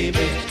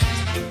baby.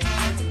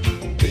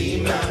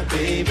 Be my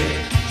baby.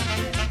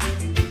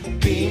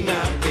 Be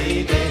my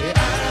baby.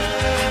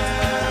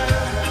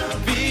 I'll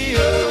be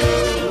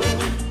your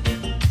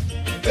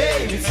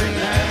baby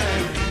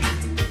tonight.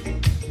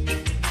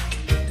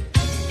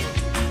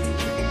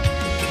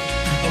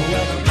 Oh,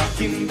 well, the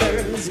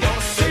mockingbird's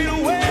gonna sail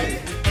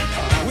away.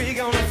 We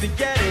gonna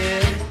forget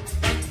it.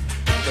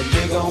 The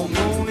big old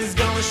moon is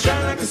gonna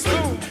shine like a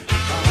spoon.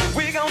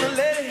 We gonna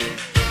let it.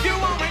 You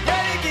won't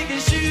regret it. Kick your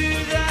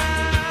shoes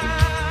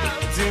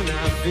out. Do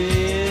not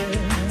fear.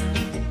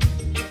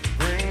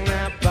 Bring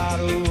that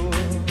bottle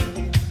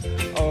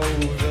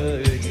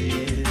over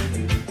here.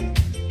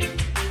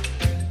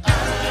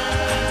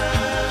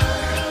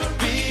 I'll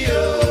be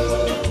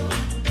your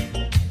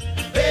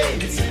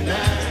baby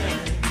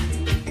tonight.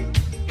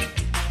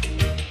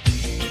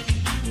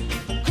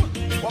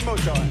 One more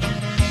time.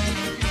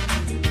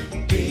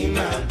 Be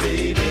my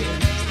baby.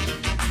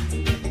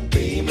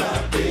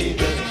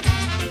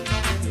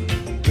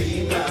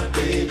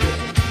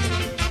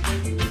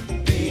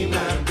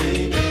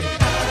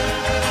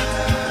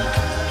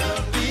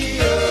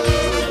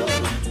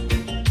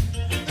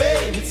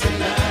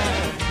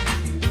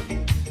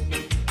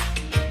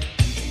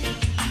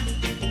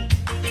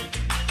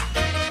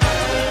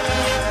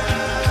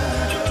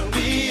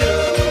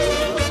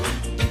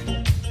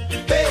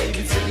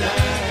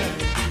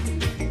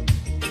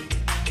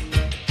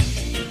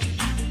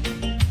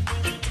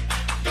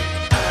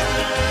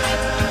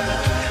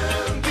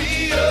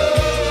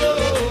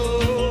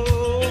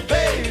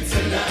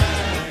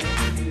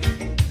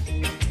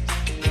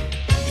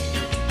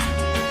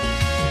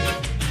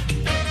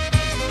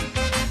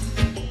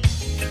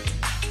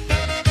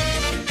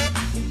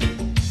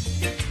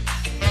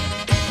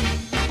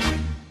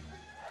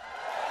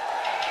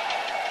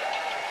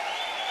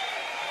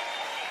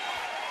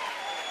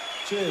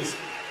 Cheers.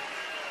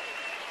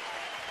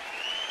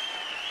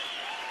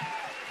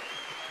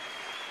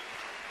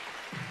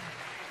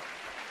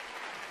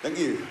 Thank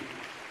you.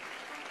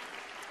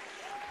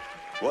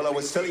 Well, I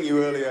was telling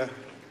you earlier,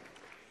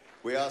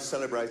 we are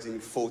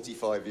celebrating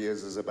 45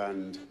 years as a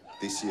band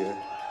this year.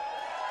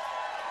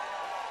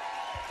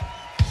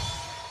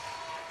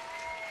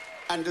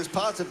 And as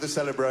part of the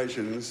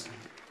celebrations,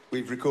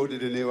 we've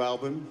recorded a new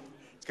album.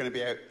 It's going to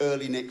be out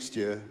early next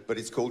year, but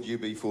it's called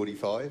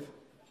UB40.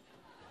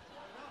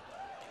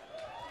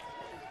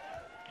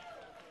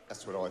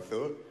 That's what I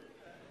thought.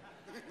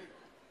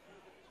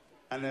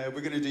 And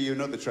we're going to do you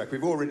another track.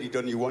 We've already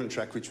done you one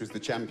track, which was the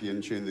champion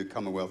tune, the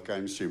Commonwealth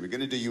Games tune. We're going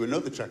to do you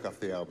another track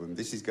off the album.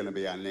 This is going to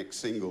be our next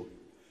single.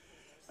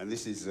 And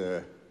this is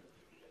an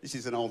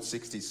old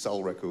 60s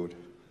soul record.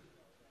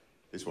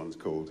 This one's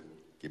called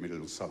Give Me a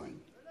Little Sign.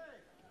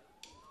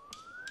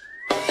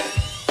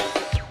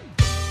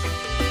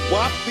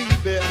 What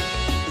baby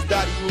is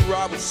that you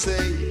Rob would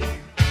say?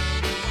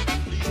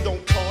 Please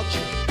don't touch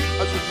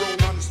as we roll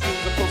on the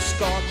streets of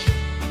scotch.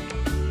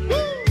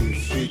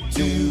 If you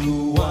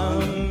do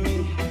want me,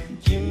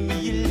 give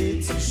me a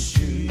little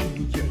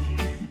sugar.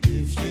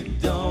 If you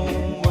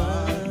don't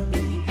want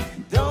me,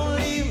 don't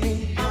leave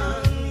me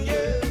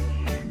hungry.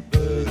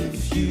 But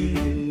if you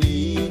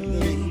need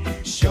me,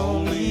 show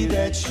me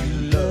that you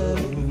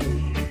love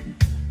me.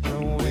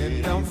 And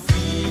when I'm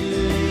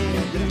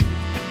feeling blue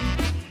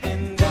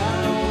and I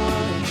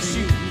want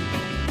you,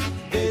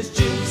 there's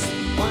just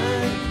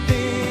one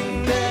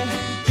thing that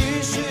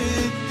you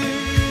should do.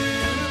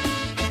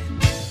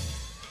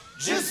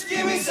 Just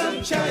give me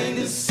some kind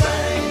of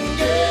sign,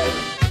 girl.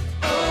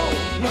 Oh,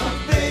 my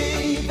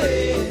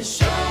baby,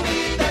 show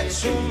me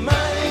that you're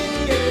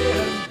mine,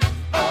 girl.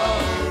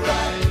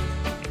 Alright,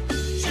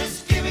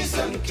 just give me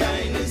some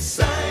kind of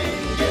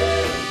sign,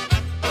 girl.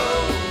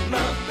 Oh,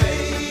 my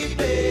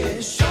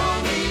baby,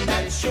 show me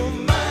that you're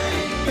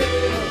mine,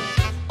 girl.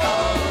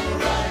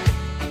 Alright,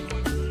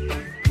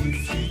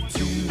 if you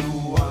do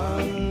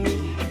want me,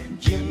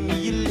 give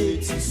me a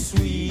little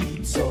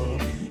sweet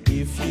talk.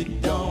 If you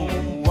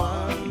don't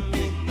want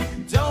me,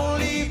 don't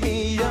leave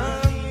me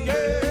young,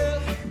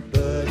 girl.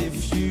 But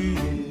if you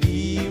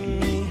need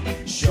me,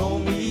 show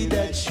me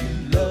that you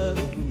love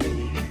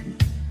me.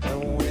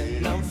 And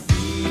when I'm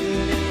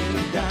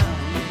feeling down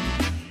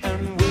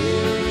and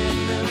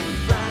wearing a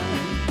frown,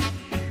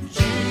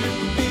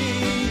 you'll be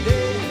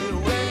there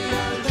when I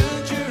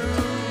look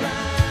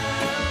around.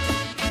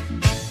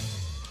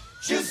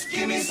 Just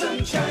give me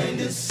some kind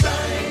of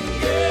sign,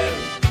 girl.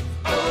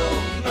 Oh,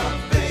 my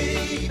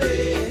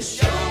baby,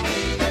 show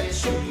me that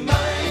you're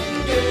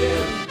mine,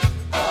 girl.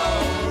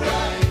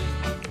 Alright,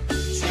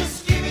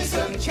 just give me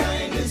some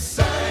kind of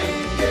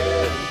sign,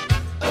 girl.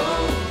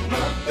 Oh,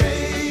 my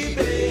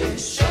baby,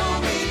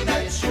 show me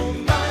that you're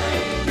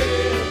mine,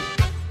 girl.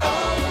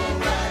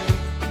 Alright.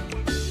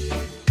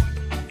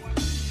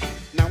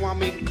 Now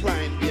I'm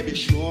inclined, baby,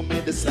 show me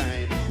the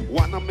sign.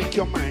 Wanna make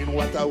your mind,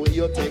 what a way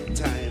you take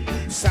time.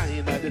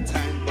 Sign at the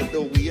time, but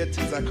the wait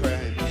is a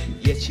crime.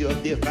 Yet you're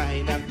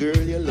divine, and girl,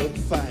 you look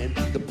fine.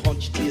 The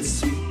punch tastes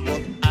sweet,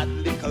 but add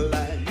little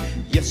lime.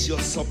 Yes, you're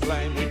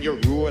sublime when you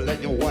roll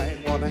and you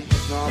whine. Wanna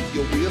hang off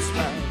your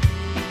waistline.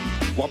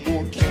 What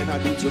more can I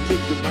do to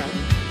make you mine?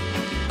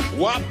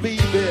 What,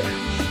 baby,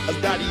 as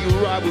Daddy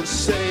Rob would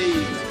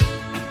say?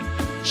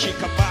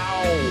 Chicka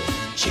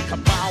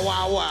bow,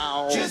 wow,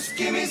 wow. Just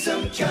give me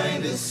some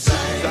kind of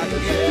sign,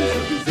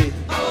 girl.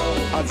 Oh,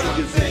 my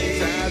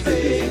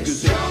baby,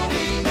 show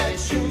me that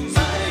you're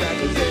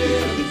mine,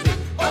 girl.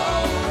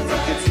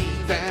 Alright,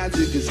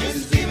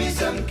 just give me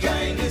some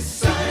kind of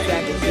sign,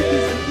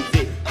 girl.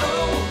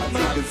 Oh,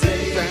 my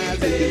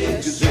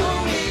baby, show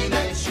me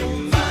that you're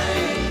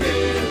mine,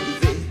 girl.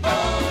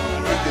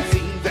 Alright,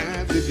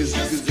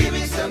 just give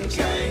me some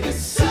kind of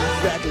sign.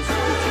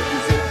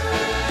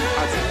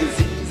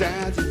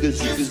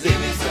 Just give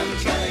me some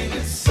kind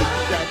of sign.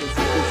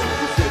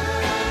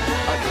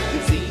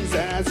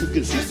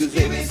 Just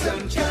give me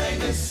some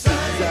kind of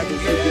sign,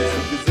 girl.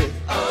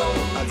 Oh,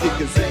 my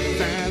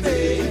baby,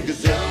 show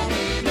me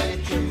that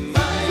you're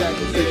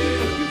mine,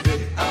 girl.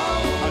 Alright,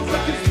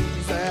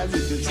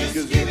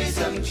 just give me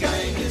some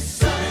kind of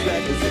sign,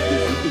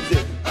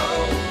 girl.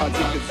 Oh, my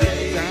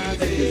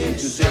baby,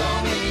 show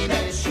me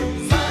that you're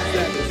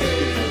mine,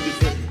 girl.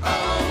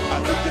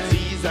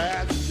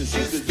 Alright,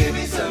 just give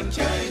me some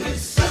kind of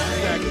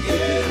sign,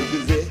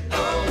 girl.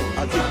 Oh,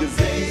 my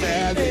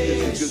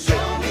baby,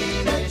 show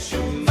me that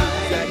you're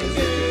mine,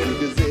 girl.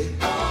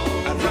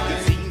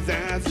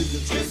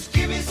 Just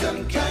give me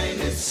some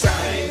kind of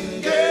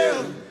sign,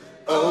 girl.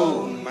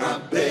 Oh, my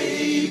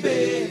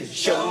baby,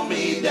 show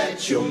me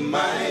that you're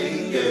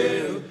mine,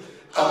 girl.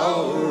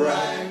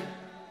 Alright.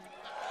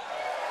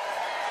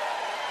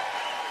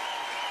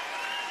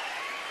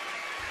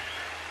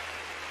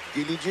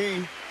 Gilly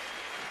G.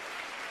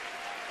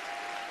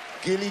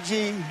 Gilly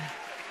G.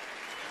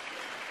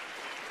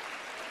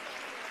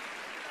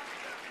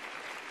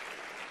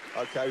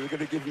 Okay, we're going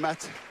to give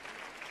Matt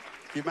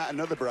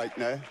another break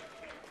now.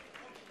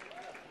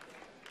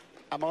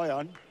 Am I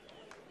on?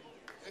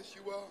 Yes,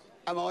 you are.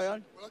 Am I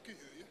on? Well, I can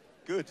hear you.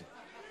 Good.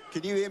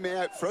 Can you hear me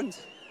out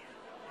front?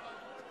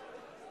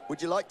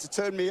 Would you like to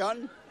turn me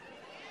on?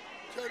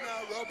 Turn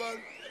out,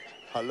 Robin.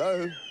 Hello?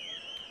 You're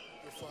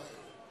fine.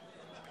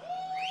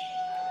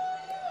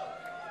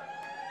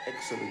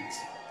 Excellent.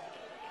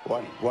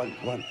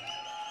 One.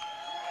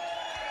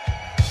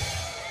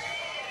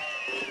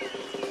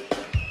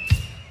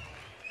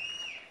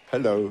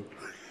 Hello.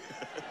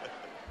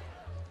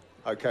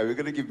 Okay, we're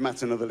going to give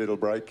Matt another little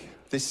break.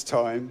 This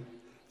time,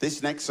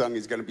 this next song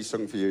is going to be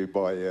sung for you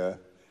by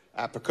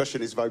our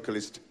percussionist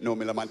vocalist,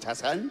 Normila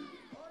Montasan.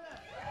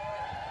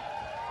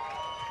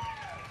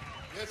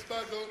 Yes,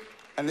 Basil.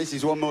 And this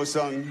is one more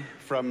song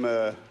from,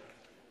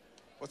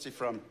 what's it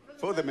from?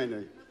 For the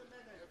Mini.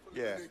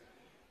 Yeah.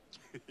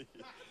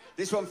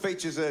 This one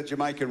features a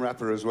Jamaican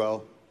rapper as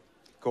well,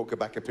 called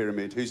Kabaka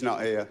Pyramid, who's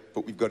not here,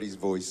 but we've got his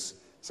voice,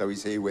 so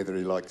he's here whether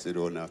he likes it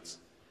or not.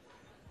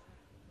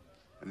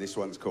 And this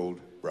one's called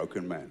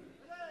Broken Man.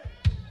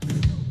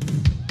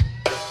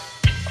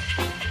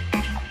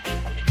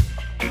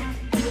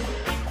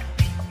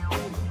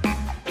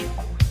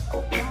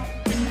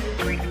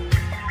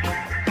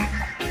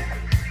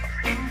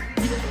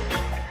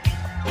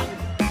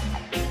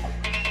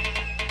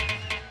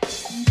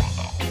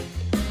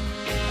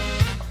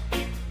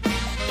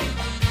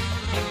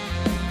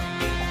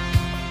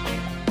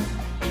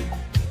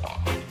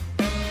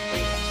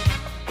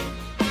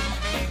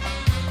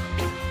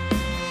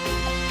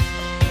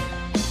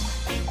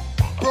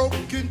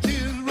 Broken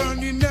tears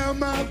running down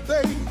my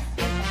face.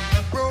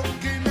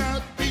 Broken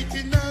out,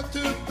 beating out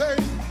the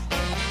pain.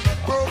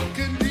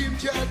 Broken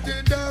dreams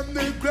shattered on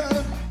the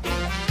ground.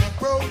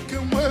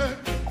 Broken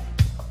words,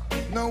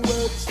 no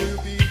words to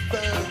be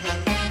found.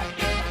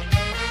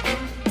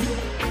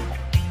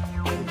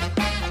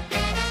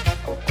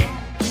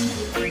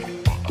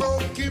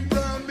 Broken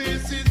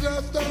promises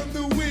lost on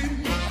the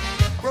wind.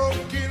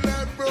 Broken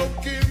heart,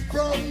 broken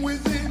from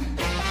within.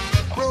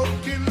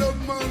 Broken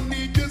love,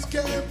 money just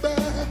can't buy.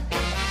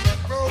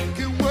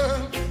 Broken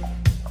world,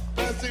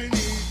 passing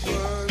each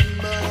one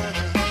by.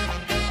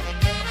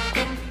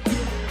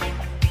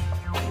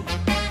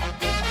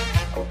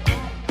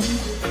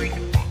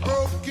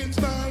 Broken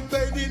smile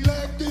fading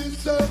like the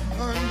sun.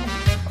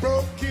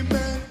 Broken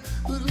man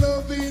who's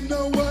loving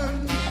no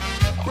one.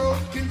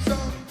 Broken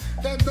song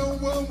that no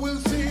one will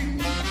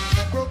sing.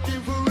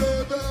 Broken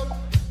forever,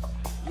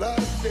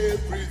 lost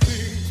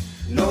everything.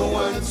 No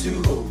one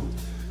to hold,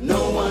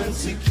 no one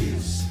to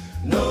kiss,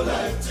 no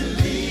life to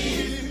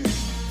live.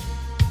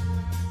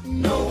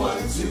 No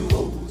one to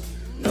hold,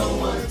 no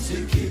one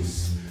to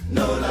kiss,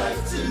 no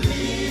life to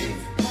live.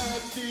 I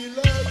feel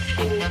like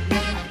broken.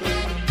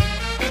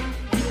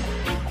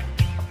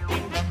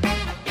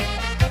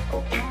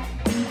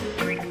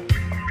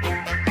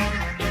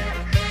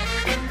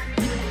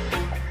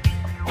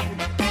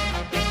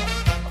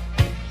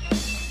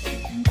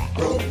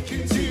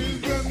 Broken tears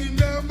running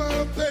down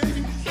my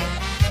face.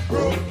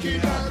 Broken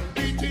heart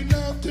beating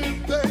out the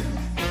pain.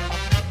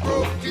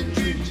 Broken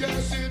dreams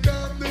shattered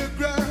on the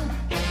ground.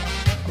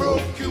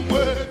 Broken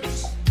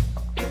words,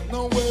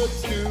 no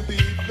words to be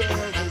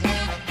found.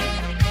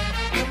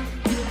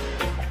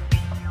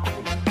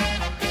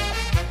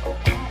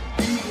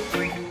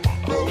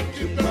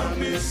 Broken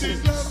promises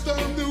lost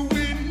on the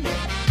wind.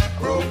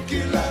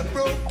 Broken life,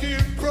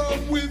 broken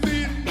from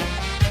within.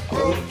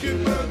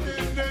 Broken money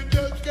that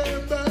just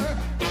can't buy.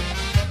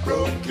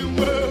 Broken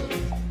world,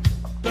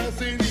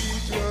 passing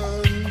each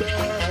one by.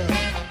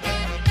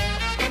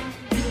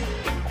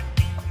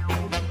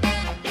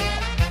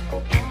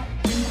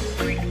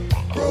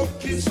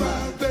 Broken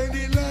smile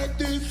fading like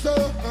the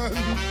sun.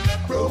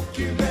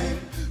 Broken man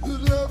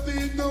who's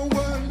loving no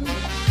one.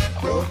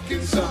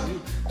 Broken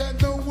song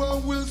that no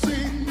one will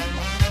sing.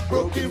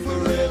 Broken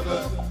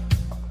forever,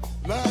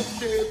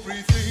 lost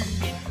everything.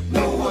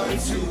 No one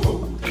to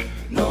hold,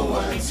 no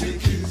one to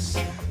kiss,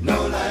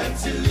 no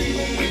life to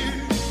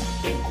live.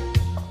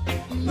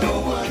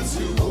 No one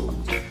to hold,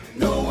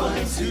 no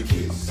one to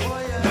kiss,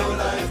 no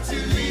life to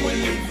live. We're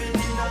living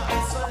in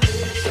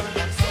isolation,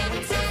 some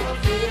it's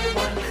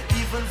everyone.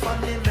 Even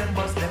family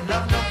members, them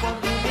have no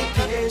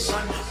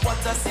communication.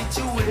 What a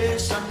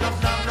situation, no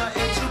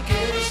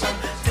education.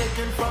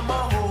 Taken from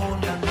our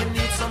home, and we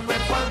need some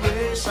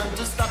reparation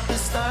to stop the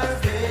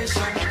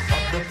starvation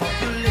of the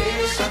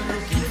population.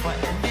 Looking for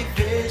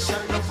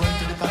elevation, no going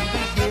to the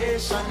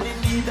congregation. In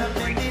need of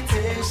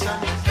meditation,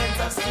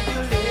 mental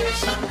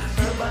stimulation,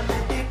 urban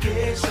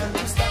education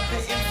to stop the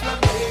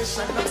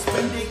inflammation of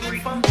spreading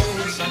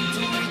information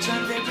to reach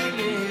every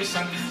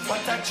nation.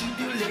 What a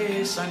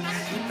tribulation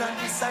in a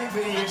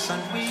desperation.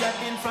 We are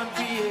in from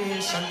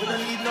creation. We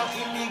don't need no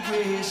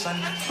immigration.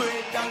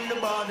 Break down the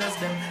borders,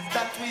 them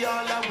that we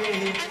all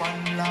await from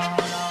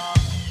Lord.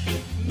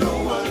 No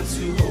one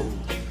to hold,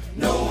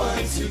 no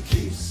one to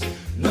kiss,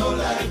 no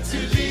life to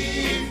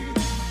live.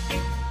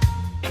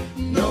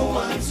 No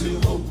one to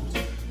hold,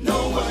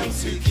 no one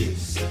to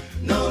kiss,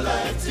 no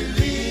life to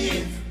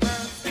live. I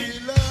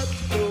feel like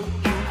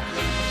broken.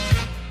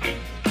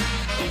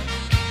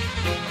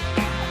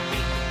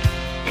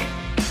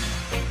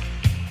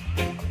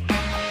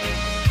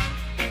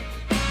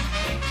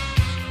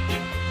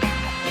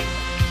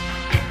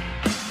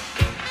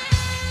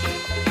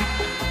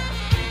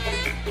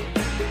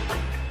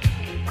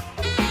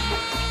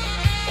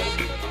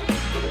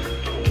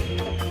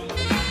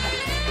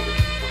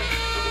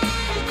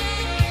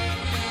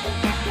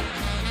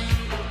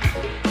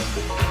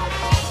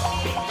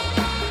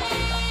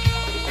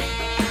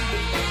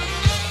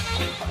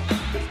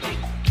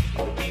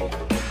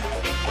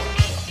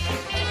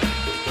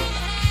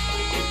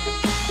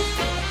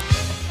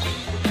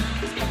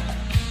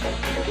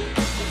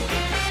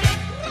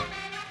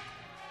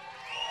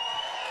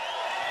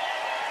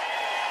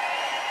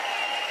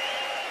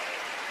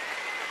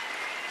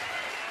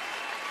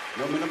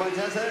 No, meneer Van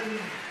Hessen.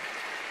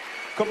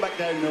 Come back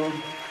down, no.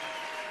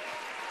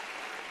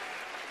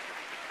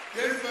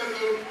 Yes,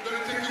 fellow,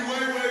 gonna take you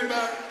way, way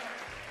back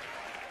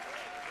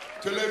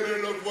to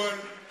Lebanon of One.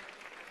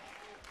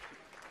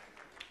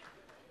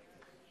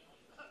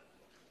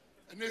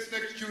 And this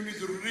next tune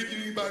is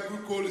originally by a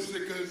group called the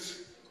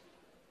Slickers.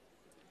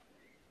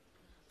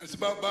 It's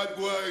about bad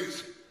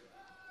boys,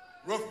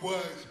 roughneck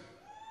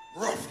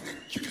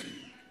chicken.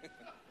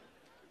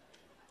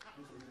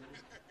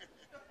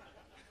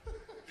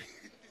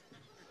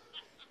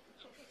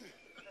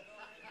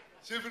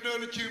 So if you know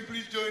the tune,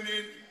 please join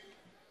in.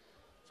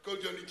 It's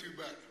called Johnny Two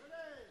Back.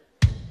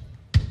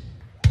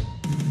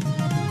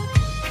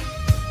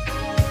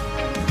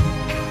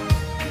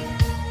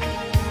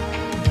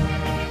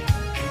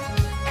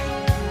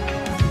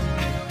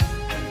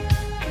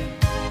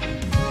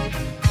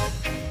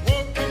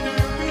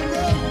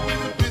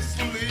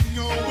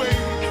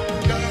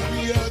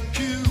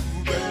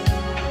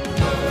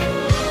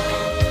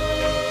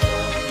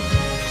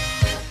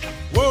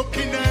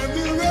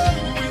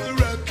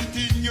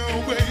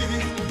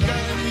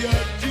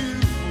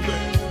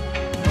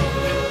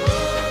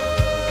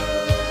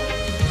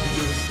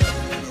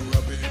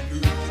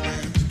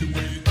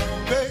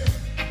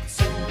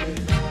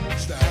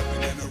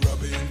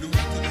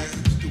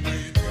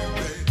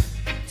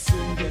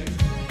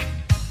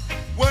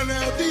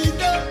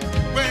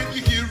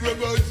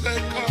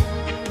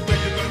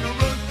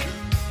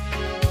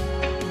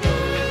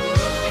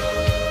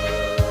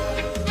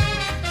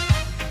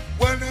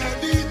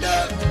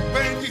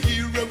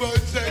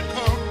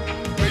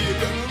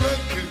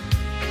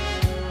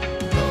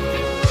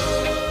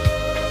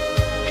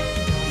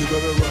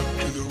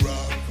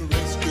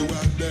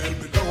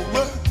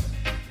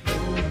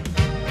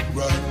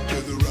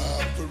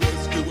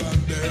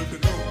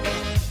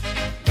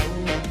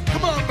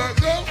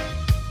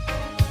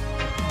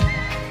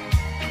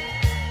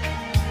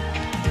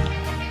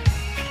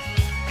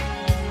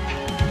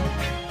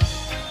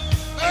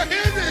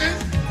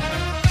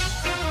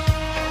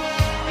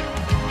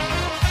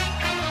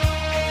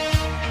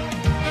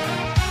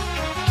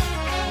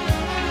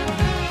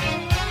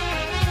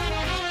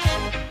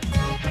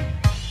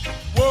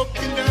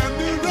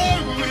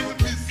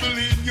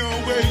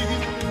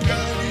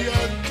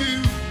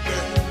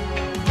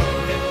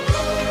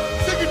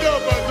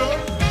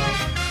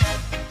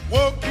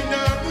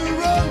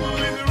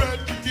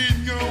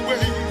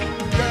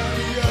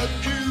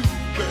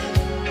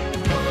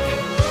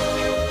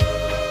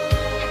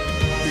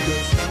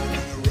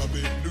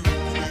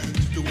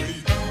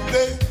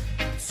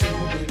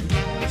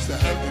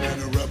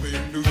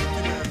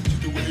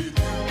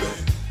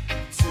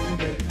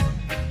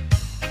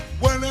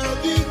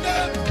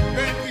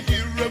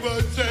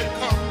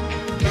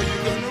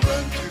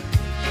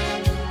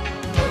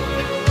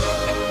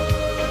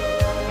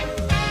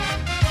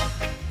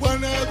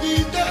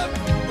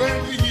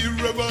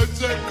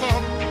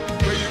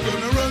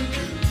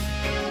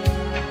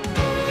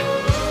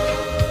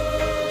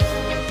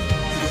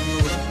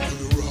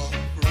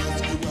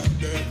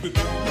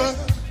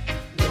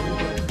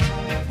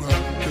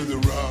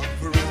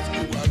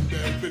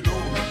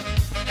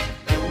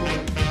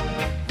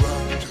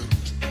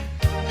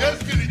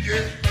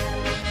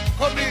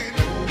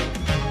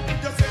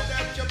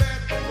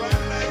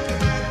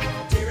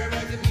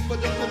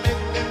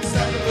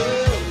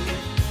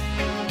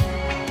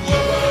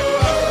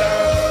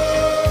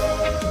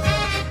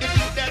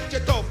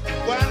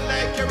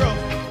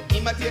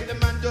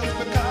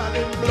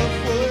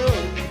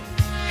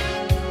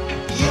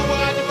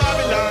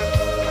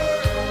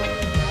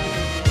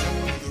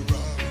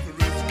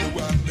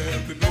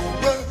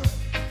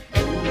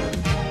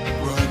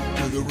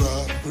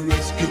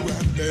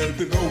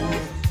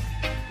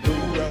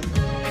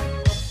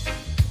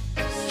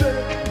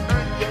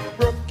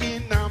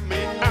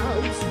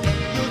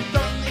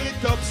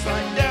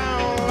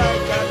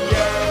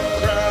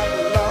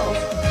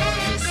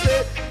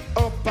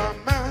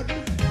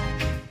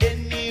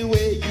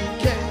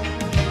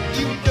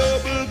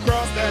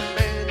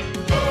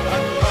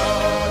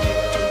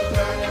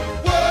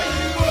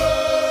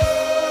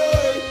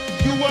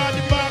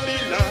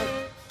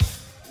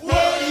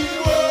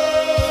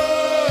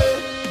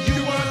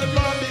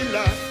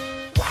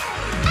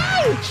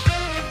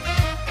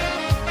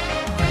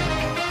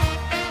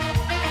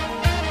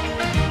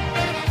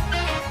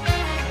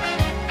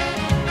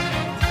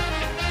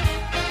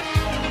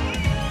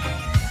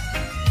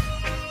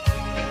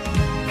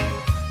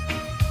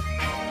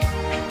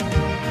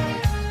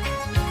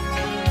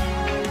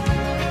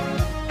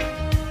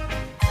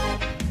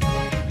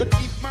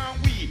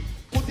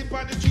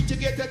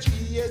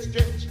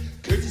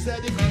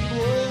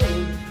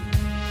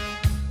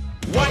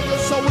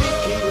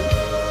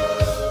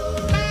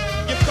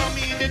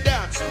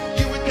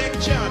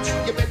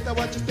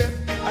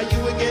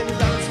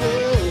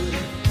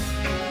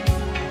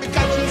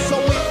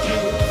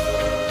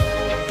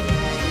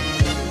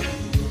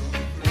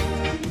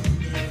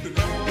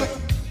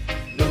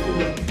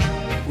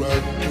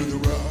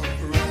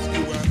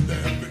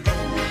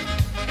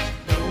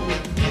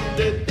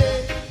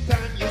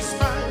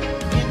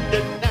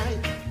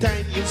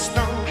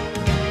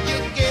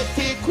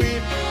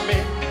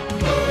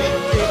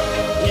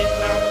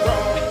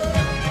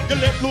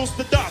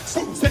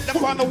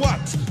 everyone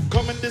what?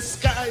 Come in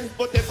disguise,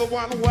 but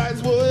everyone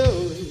wise.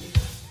 Whoa.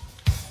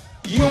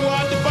 You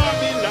are the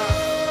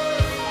Babylon.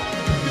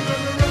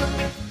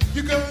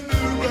 You're gonna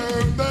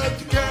run, but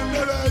you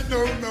cannot, I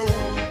don't know.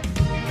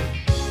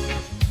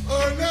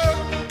 Oh no,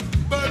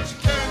 but you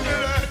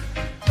cannot,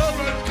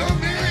 but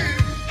come in.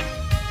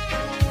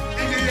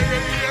 Yeah.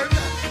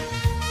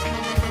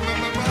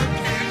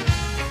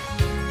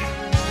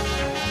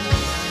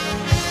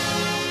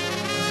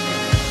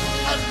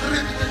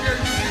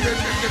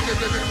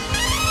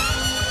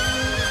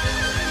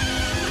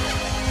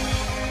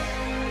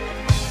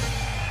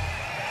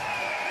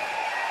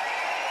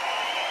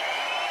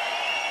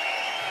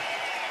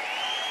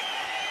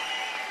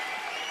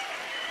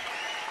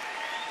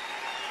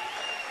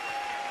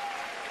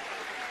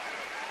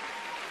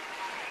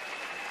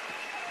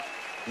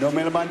 No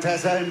me lo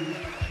mantasan.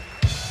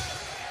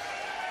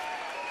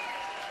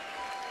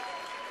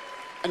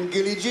 And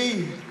Gilly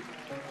G.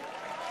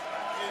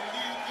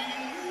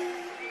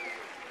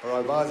 All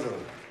right, Basil.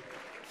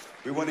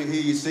 We want to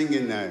hear you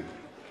singing now.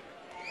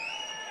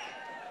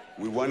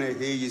 We want to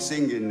hear you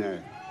singing now.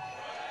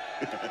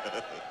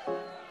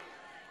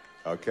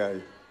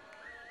 Okay.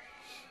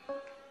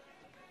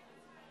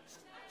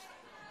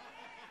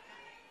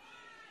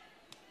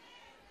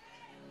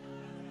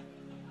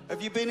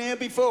 Have you been here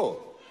before?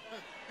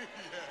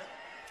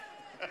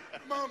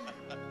 Mom,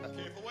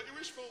 careful what you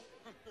wish for.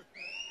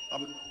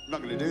 I'm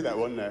not going to do that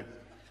one now.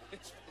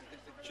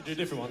 Should do a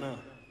different one now.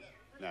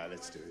 No,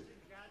 let's do it.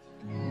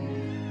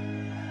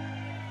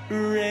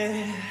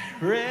 Red,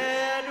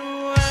 red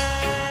wine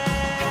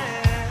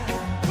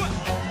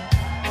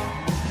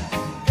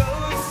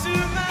goes to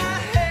my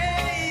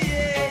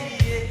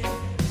head,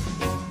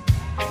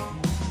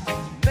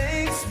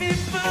 makes me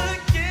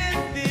forget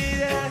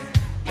that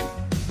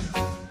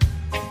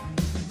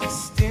I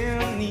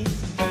still need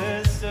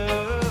her so.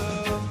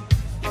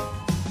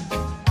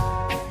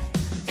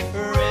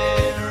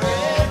 Red,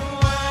 red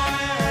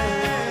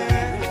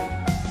wine,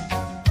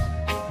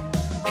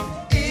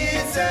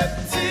 it's up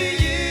to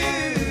you.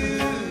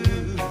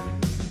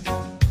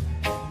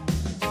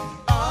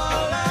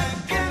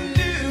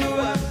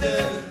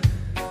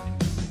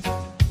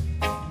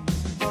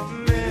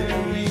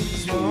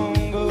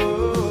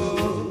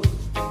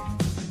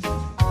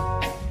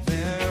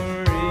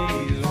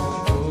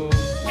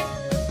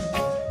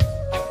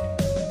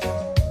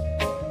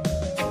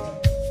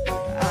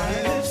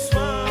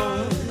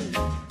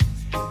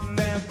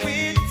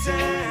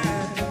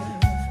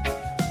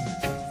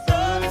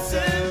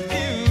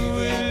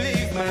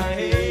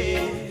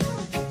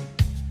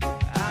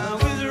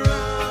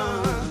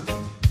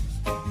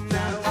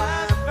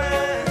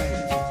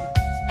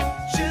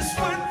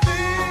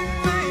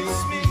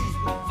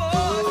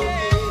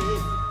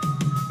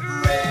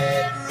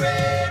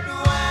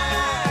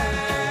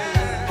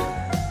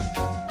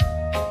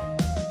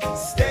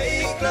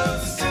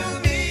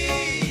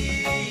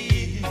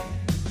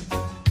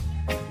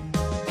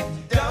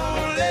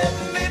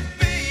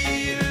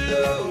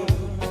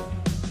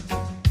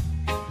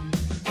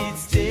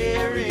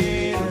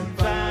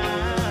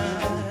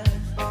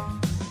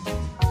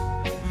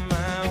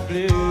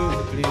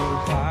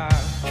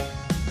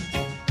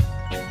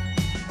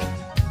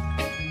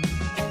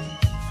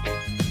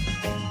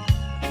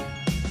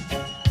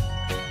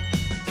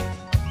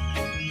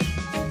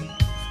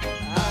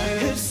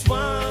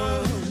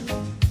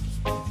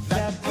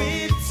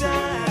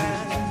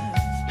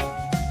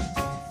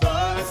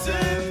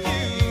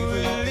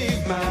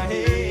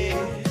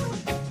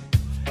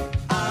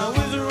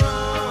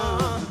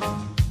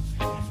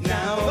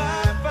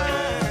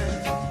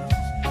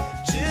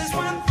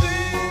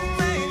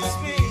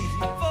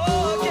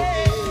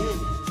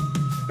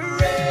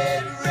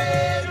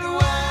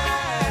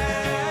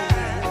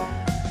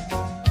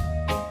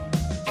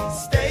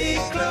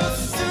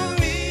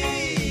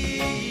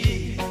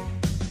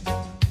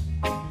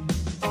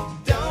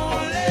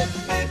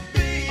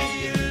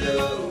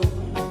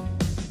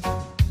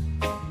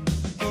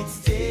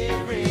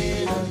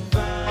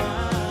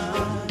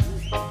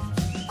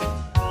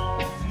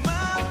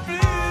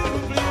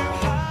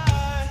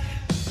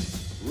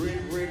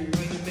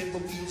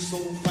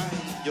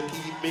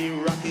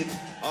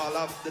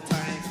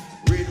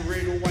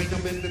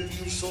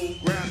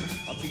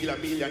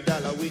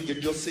 When you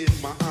just in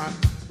my heart.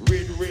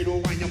 Red, red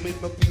wine, you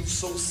make me feel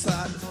so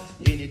sad.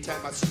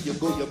 Anytime I see you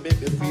go, you make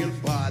me feel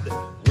bad.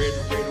 Red,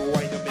 red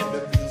wine, you make me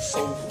feel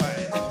so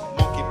fine.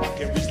 Monkey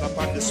back and wrist up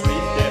on the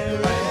street,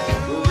 dead line.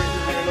 Red,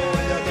 red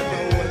wine, you make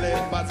me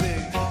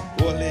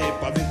only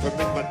buzzing for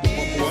me, but do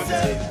my one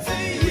thing.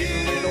 Red,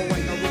 red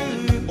wine, you make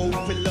me oh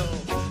for love.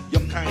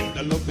 Your kind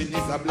of loving is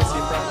a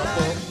blessing from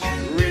above.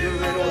 Red,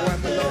 red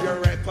wine, I love you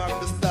right from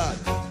the start.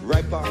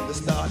 Right from the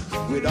start,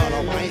 with all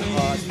of my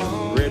heart.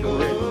 Red,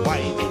 red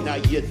wine in a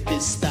yet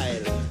this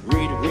style.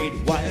 Red, red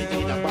wine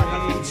in a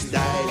banana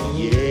style,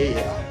 yeah.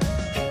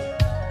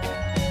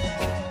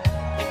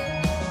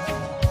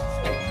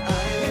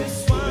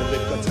 Give me a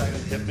little time,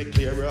 help me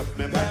clear up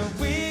my mind.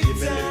 Give me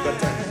a little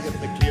time, help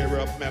me clear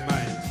up my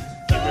mind.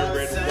 Give me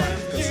red wine,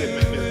 cause it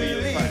make me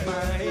feel fine.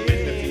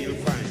 Make me feel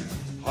fine.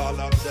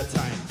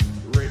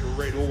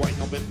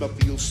 now make me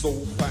feel so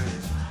fine.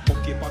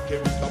 Monkey back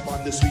and up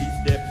on the sweet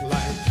death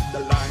line. The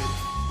line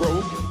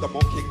broke, the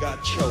monkey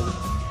got choked.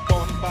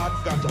 Born bad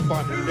got up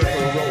on the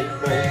little rope.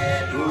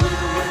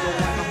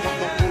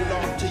 Hold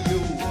on to you,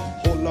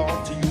 hold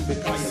on to you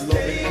because your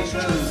love is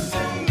true.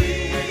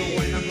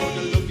 I'm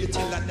gonna love you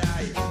till I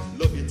die,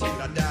 love you till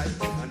I die,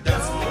 and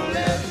that's all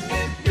love.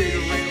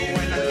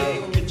 When I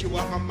can't get you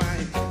out my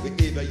mind,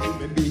 wherever you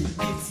may be,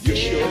 you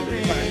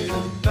surely find.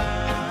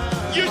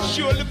 You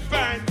surely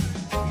find.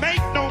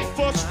 Make no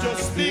fuss,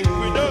 just stick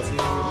with us.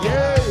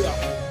 Yeah.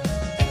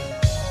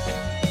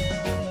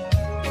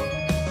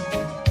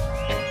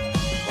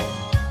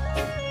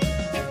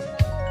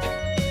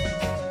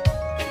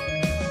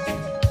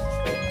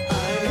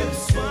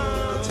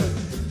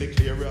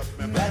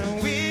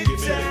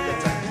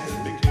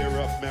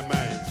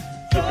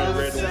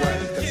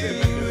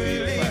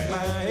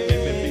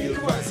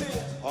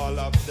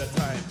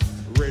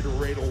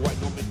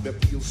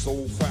 Feel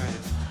so fine.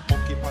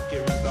 Monkey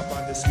pocket ring up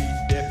on the sweet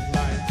death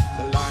line.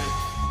 The line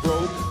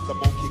broke, the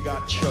monkey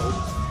got choked.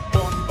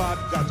 Born bad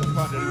got up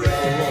on the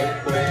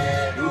little road.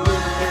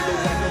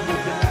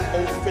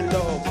 Oh, for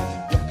love,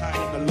 your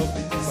kind of love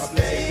is a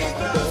blessing from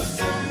above.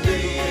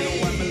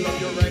 Little one, me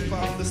love you right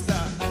from the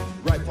start,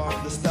 right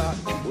from the start.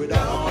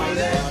 Without a mind,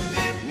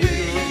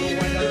 little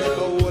one, I love the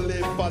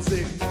whole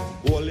buzzing,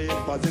 for me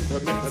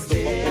to do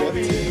my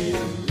body.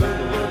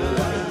 Little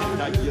one,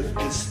 now you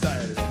this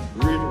style.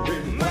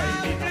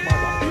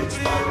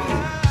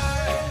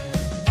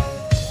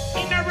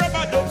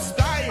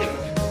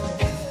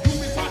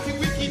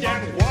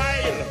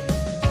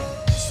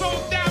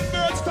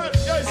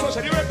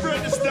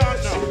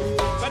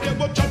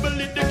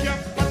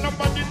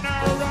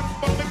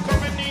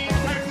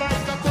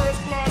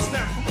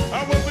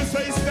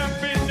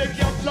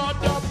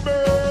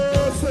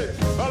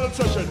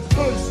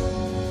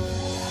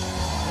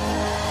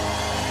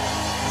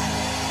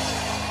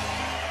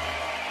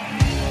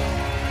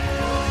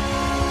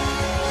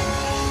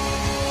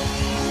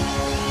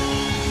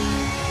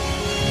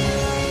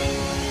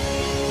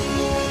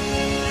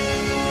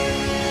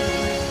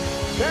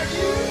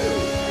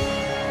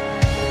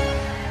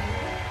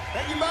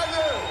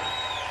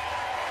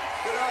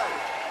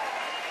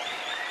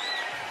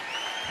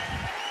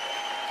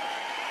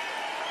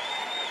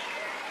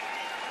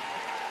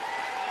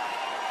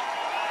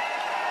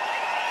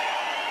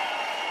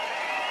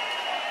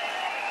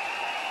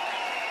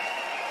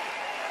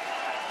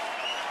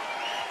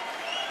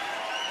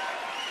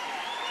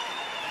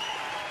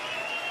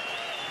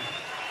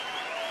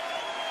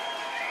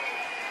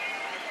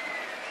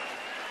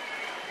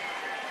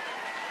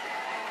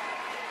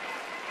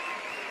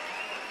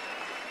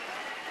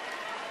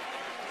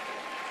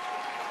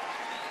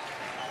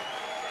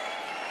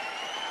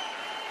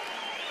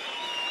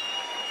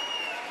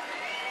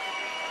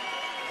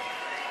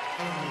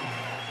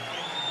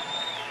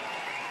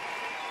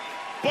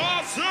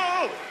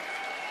 Basel!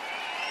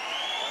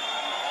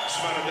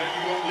 Smatter that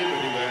you won't live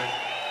anywhere.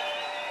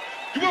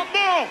 You want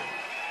more?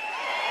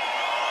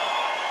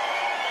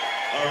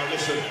 All right,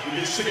 listen, we've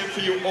been singing for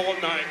you all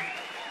night.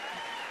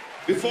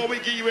 Before we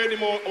give you any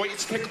more, I want you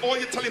to take all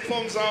your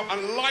telephones out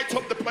and light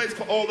up the place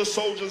for all the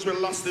soldiers we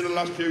lost in the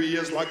last few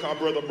years, like our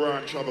brother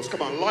Brian Travers.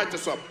 Come on, light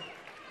us up.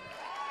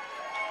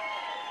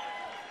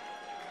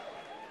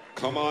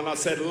 Come on, I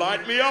said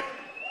light me up.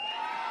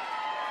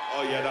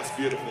 Oh yeah, that's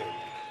beautiful.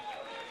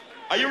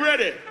 Are you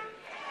ready?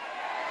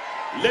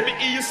 Let me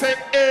hear you say,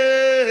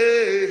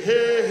 hey,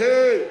 hey,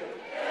 hey.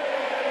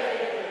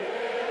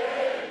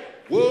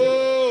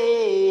 Whoa.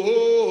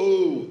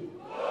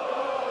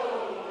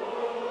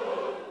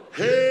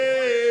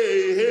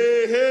 Hey,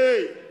 hey,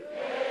 hey.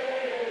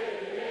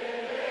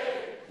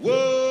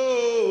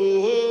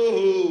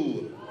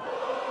 Whoa.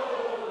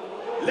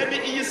 Let me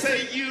hear you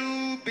say,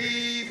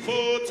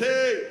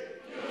 UB40.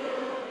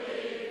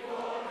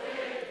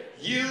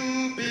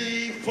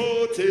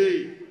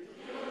 UB40.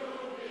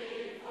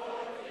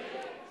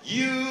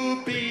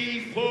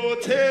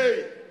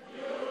 UB40.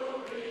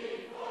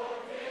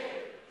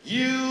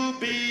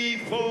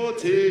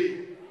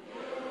 UB40.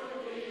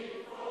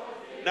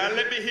 Now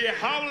let me hear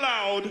how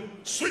loud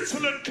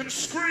Switzerland can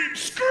scream.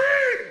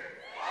 Scream!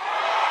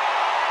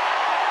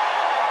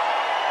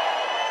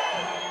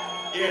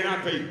 You ain't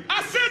happy.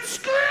 I said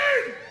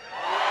scream!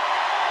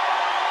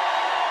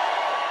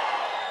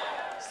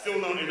 Still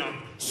not enough.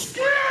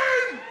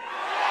 Scream!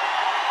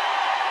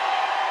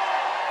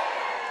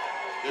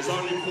 There's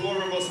only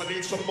 4 of us. I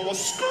need some more.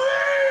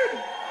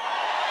 Scream!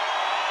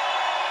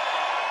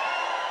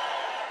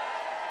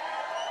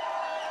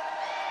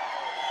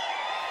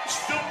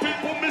 Still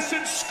people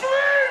missing.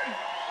 Scream!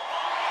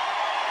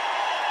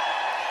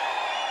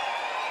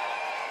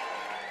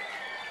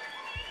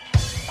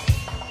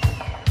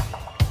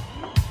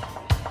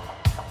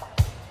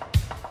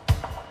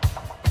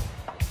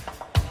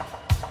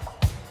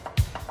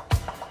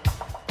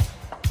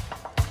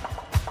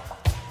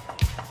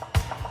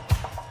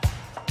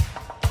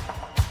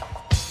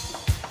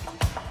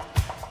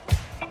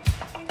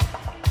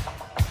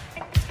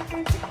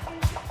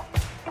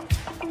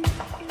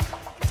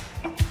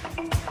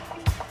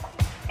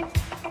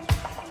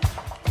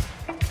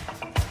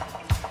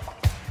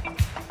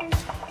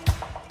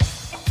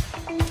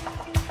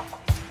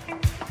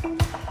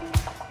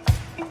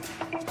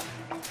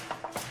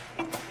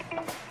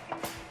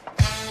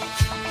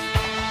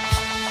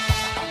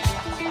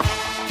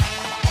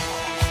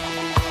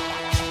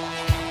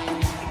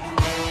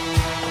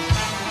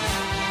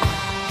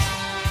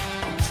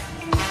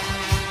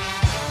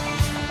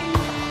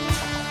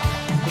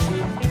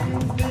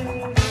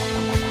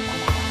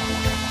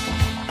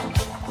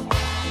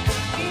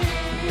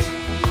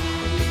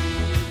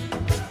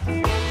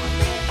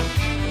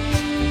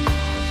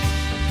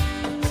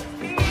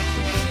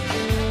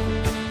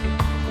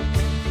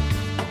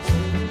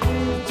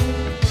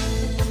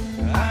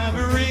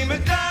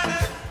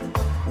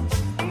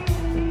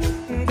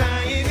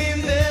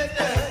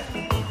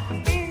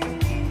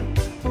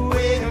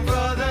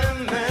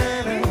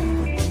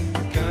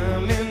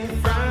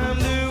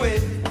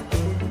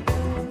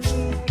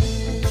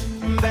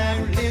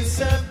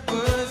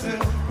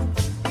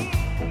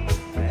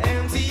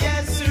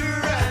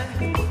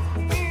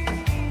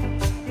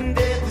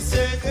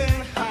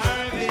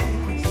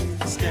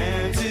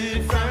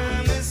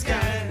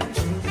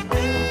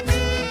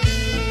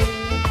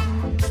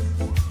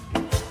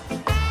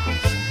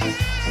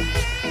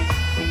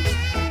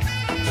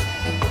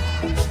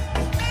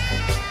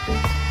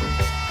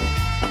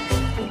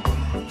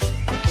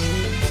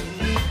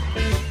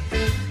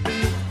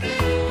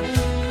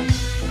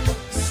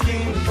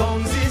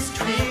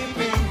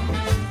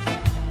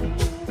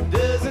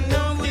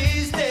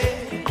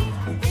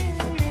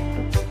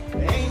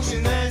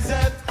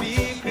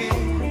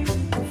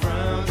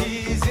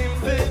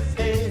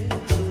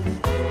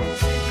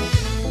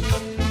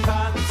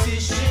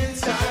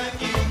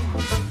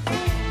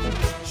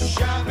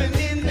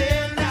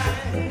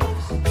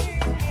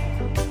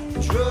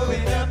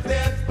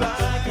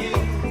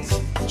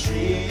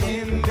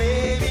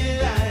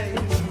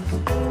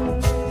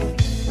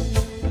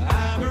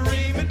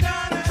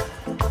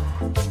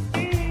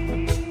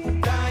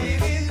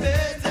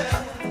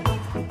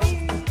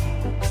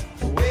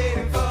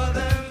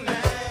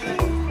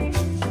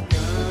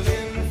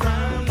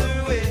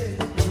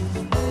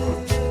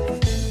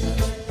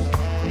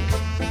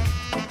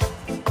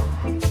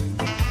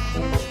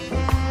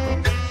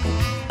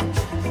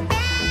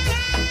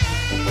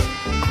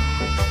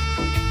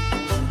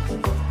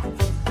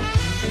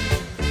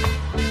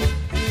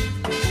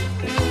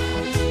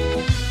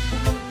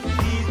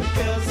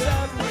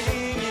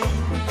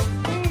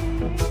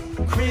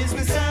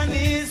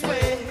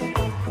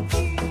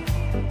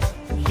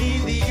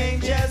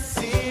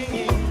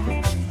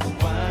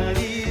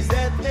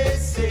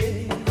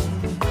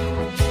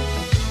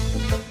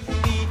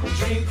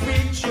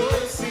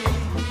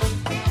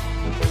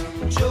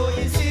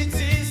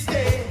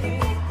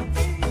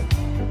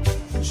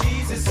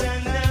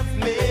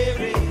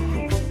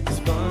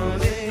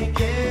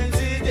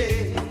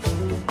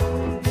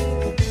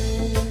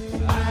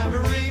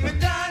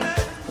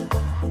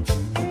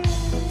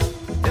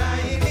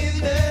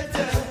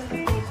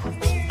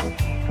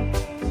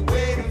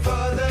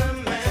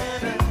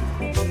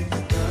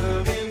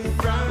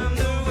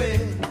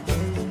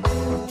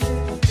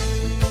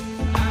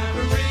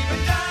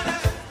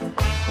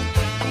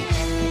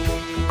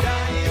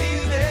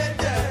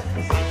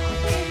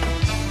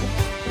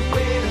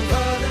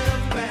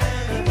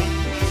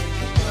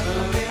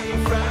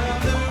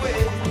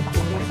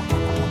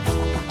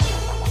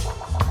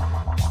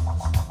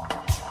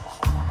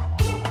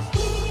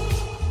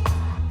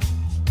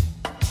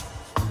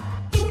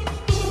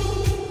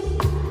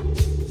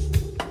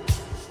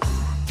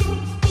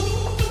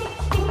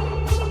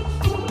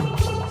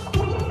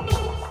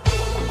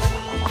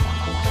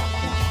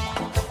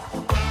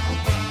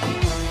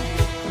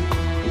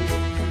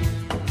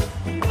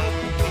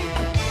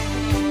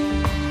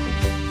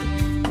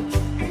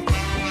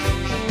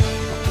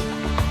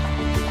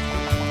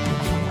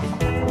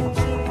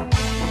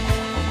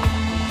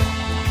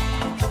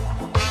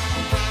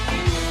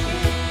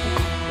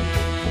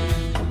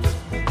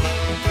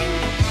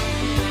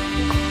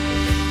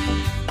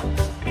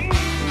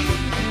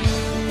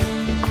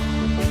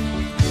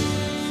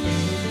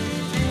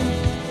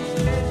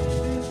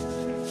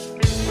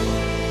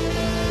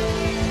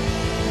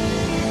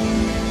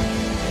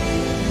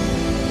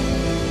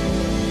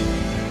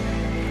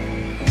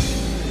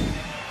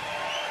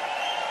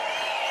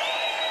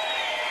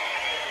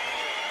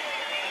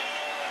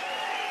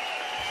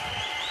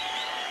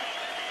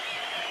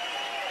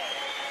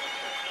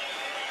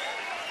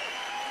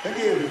 Thank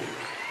you.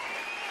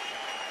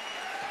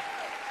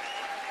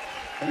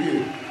 Thank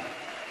you.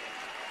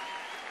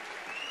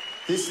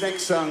 This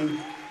next song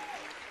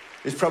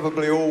is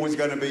probably always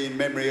going to be in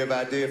memory of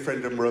our dear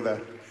friend and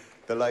brother,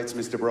 the late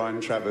Mr.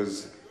 Brian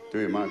Travers. Do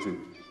it,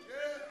 Martin.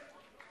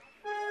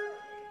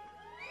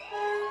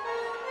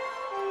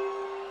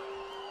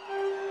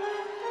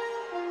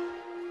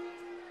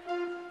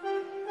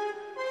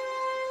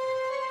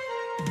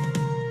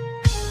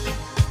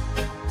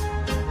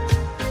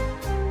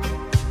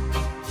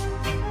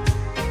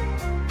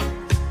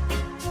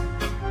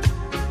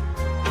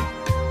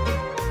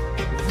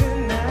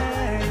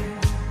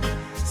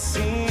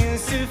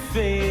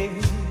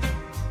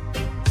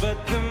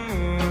 But the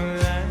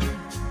moonlight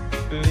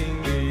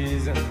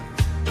lingers on.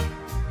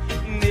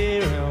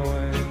 There I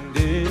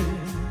wonder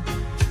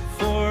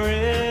for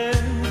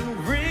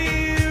everyone.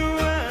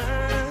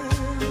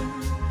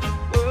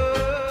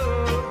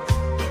 Oh,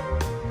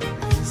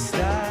 the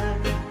star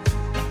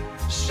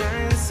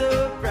shines so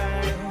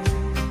bright,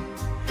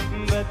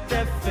 but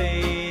they're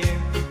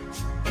fading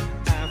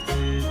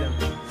after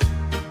dawn.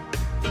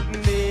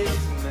 There's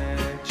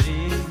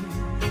magic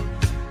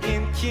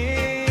in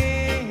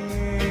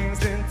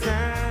Kingston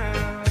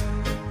town.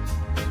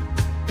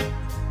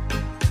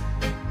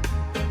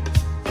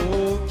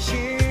 Oh,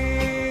 Kingston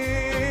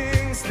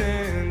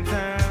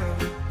town,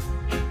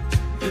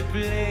 the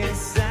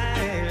place I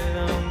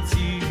long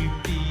to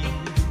be.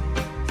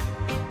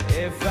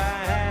 If I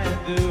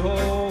had the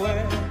whole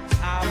world,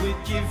 I would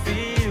give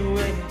it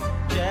away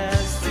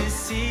just to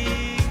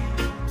see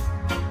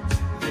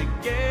the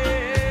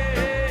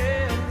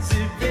girls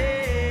of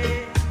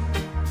bay.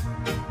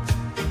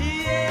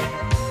 Yeah.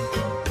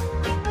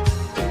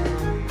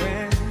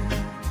 When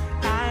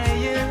I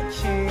am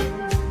king,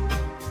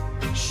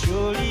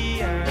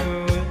 surely I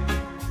will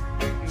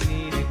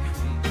need a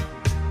queen.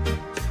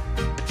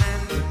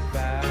 And the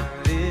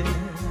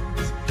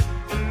ballads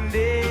and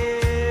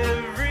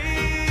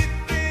everything.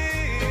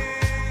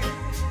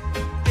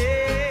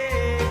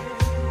 Yeah.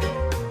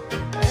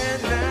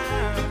 And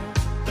now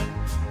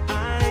I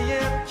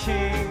am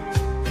king,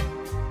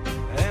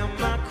 and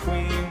my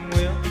queen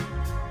will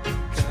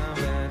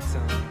come at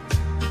dawn.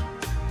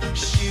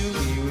 She'll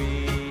be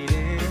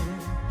waiting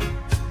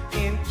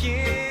in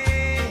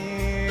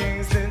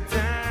Kingston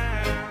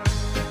town.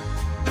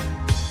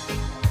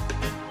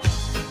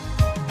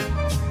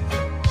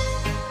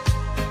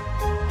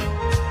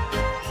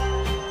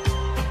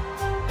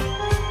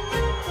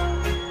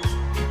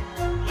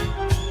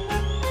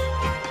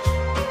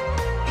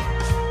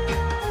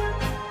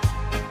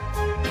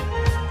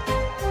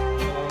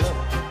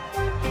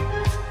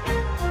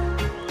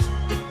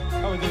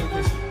 How we doing,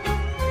 Chris?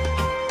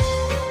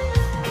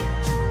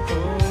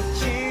 Oh,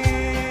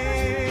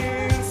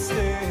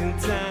 Kingston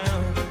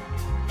town,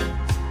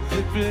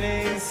 the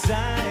place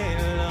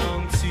I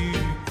long to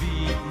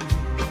be.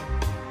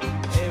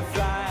 If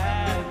I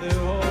had the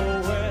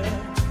whole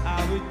world,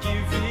 I would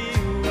give it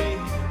away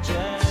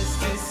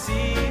just to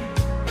see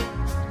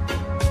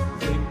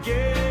the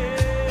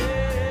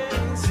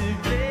girls who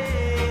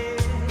play.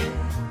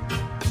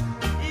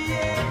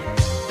 Yeah.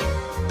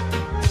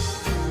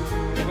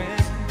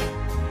 When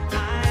I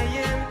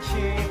am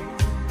king,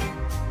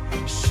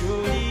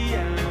 surely I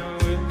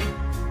will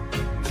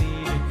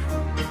need a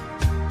queen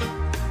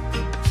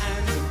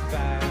and a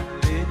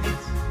ballad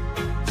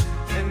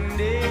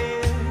and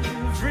everything.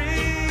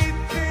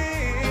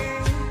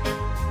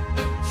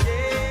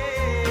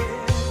 Yeah.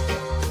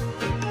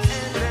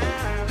 And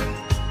now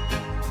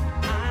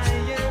I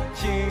am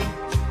king,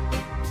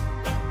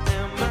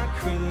 and my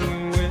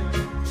queen will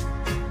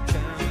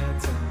come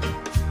at dawn.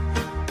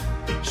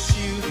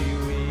 She'll be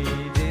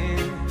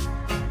waiting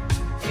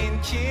in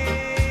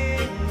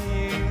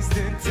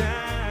Kingston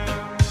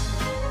town.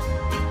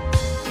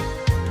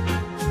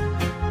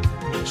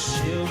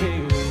 She'll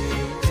be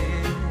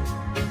waiting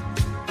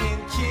in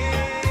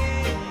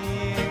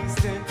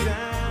Kingston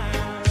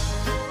town.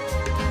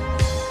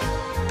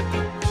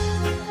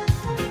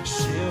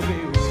 She'll be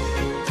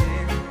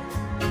waiting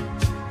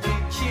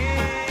in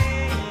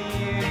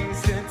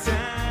Kingston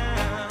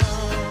town.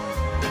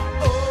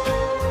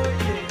 Oh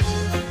yeah.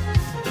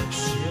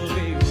 She'll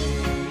be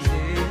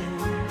waiting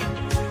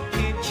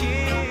in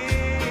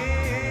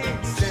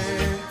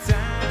Kingston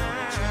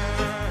town.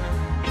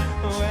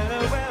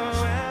 Well,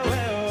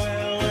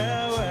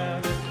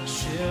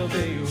 she'll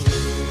be waiting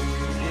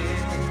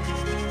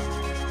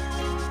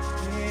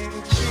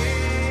in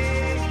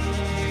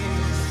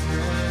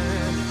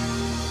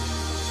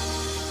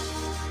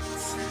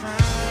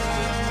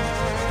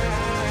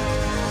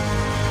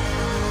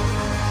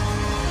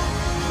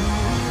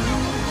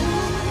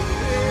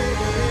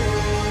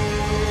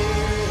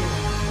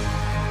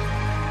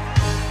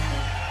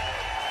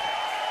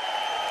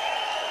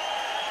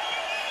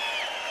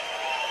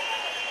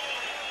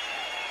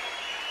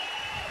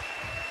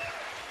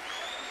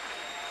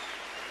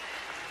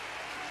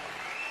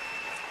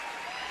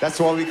That's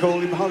why we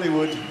call him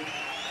Hollywood.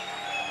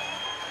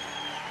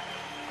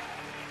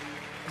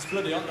 It's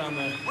bloody hot down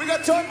there. We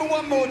got time for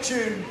one more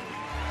tune.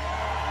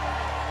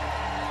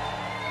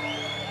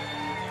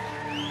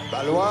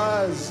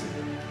 Valois,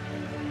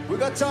 we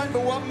got time for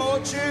one more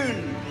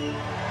tune.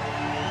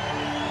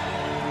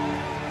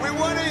 We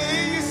want to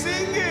hear you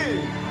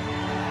singing.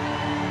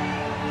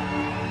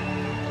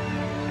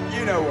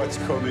 You know what's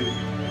coming.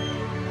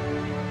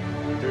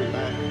 Do it,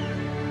 man.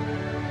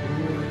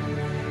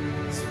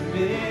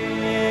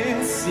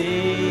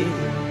 Missing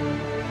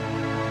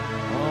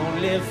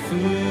only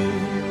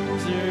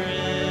fools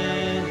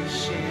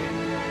rushing,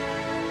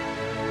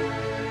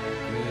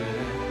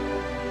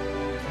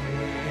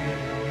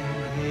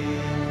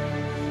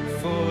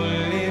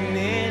 falling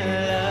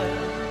in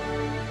love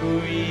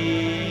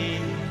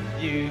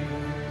with you.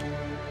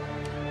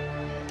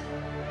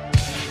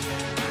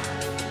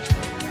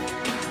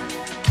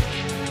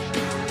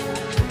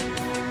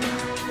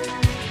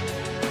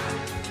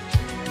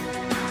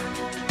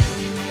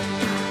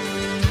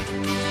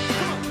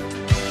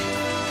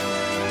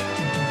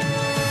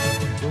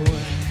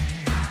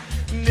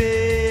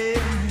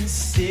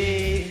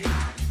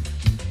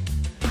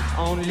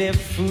 Only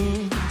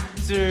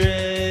fools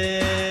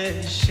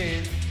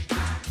rushing,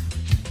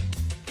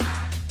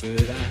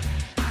 but I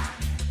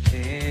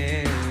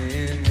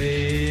can't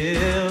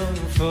help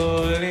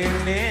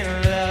falling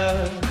in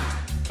love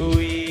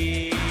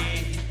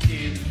with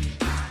you.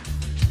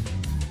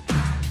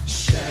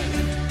 Shall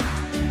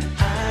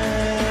I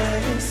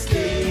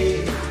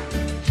stay?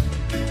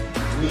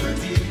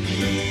 Would it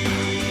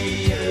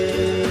be a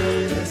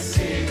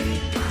sin?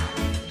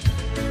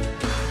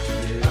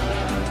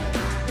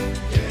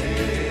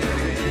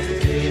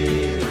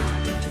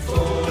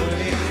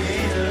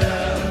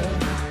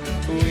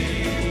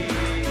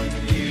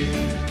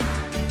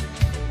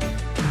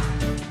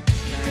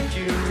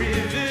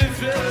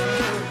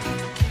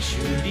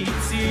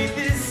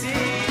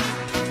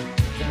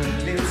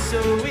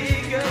 So we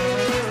go,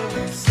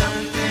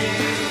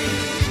 something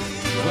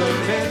we're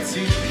meant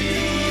to be.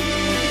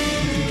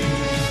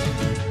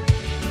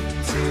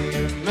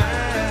 Take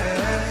my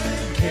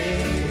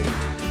hand,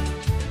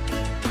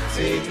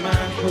 take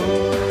my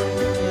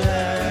whole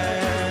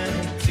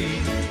life,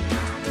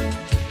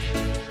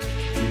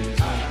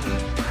 I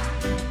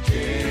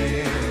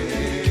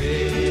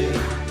can't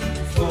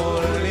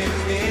falling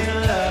in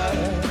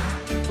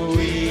love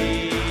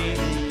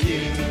with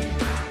you.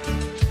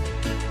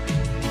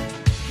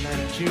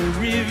 Your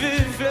river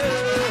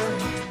flow,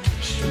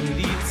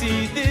 surely to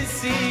the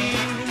sea,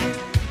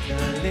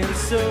 darling,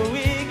 so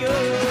we go,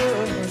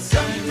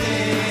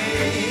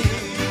 someday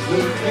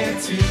we're meant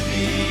to be.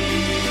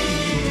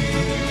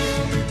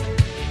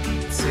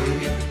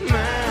 Take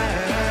my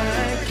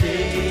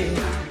hand,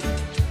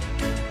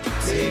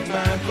 take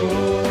my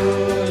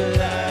whole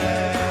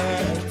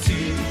life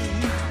too.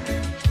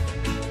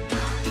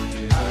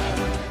 I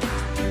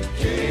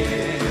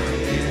can't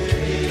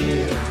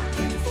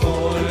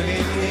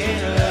falling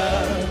in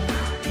love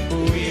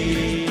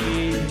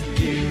with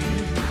you,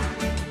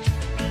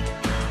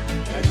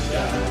 and I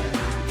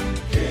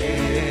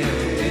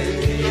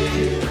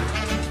can't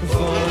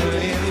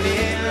falling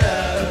in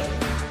love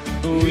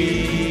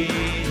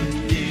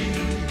with you,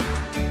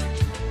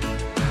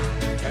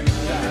 and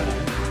I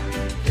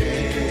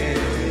can't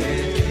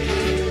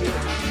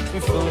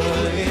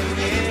falling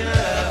in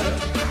love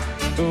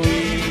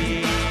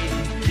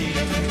with you,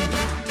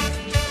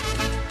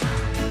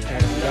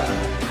 and I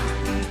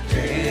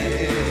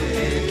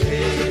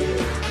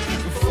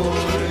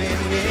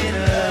falling in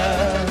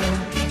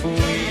love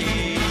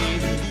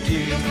with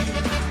you.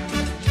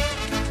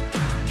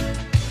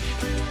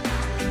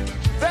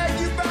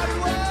 Thank you,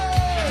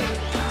 Valois.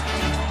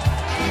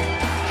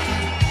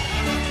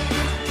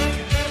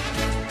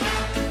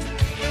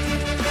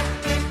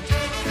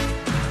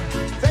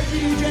 Thank you,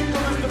 you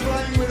gentlemen, for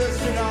playing with us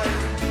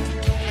tonight.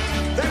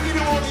 Thank you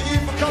to all of you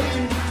for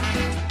coming.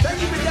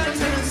 Thank you for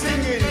dancing and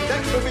singing.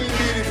 Thanks for being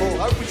beautiful.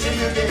 Hope we see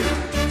you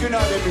again. Good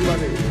night,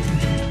 everybody.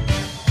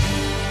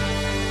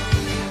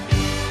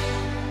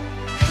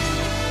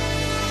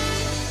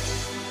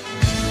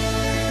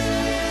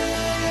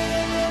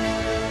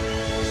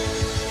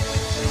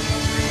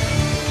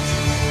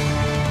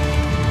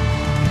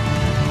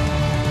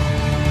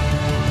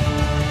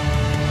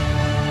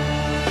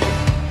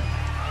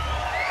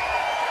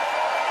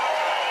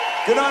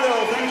 Good night,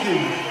 all. Thank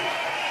you.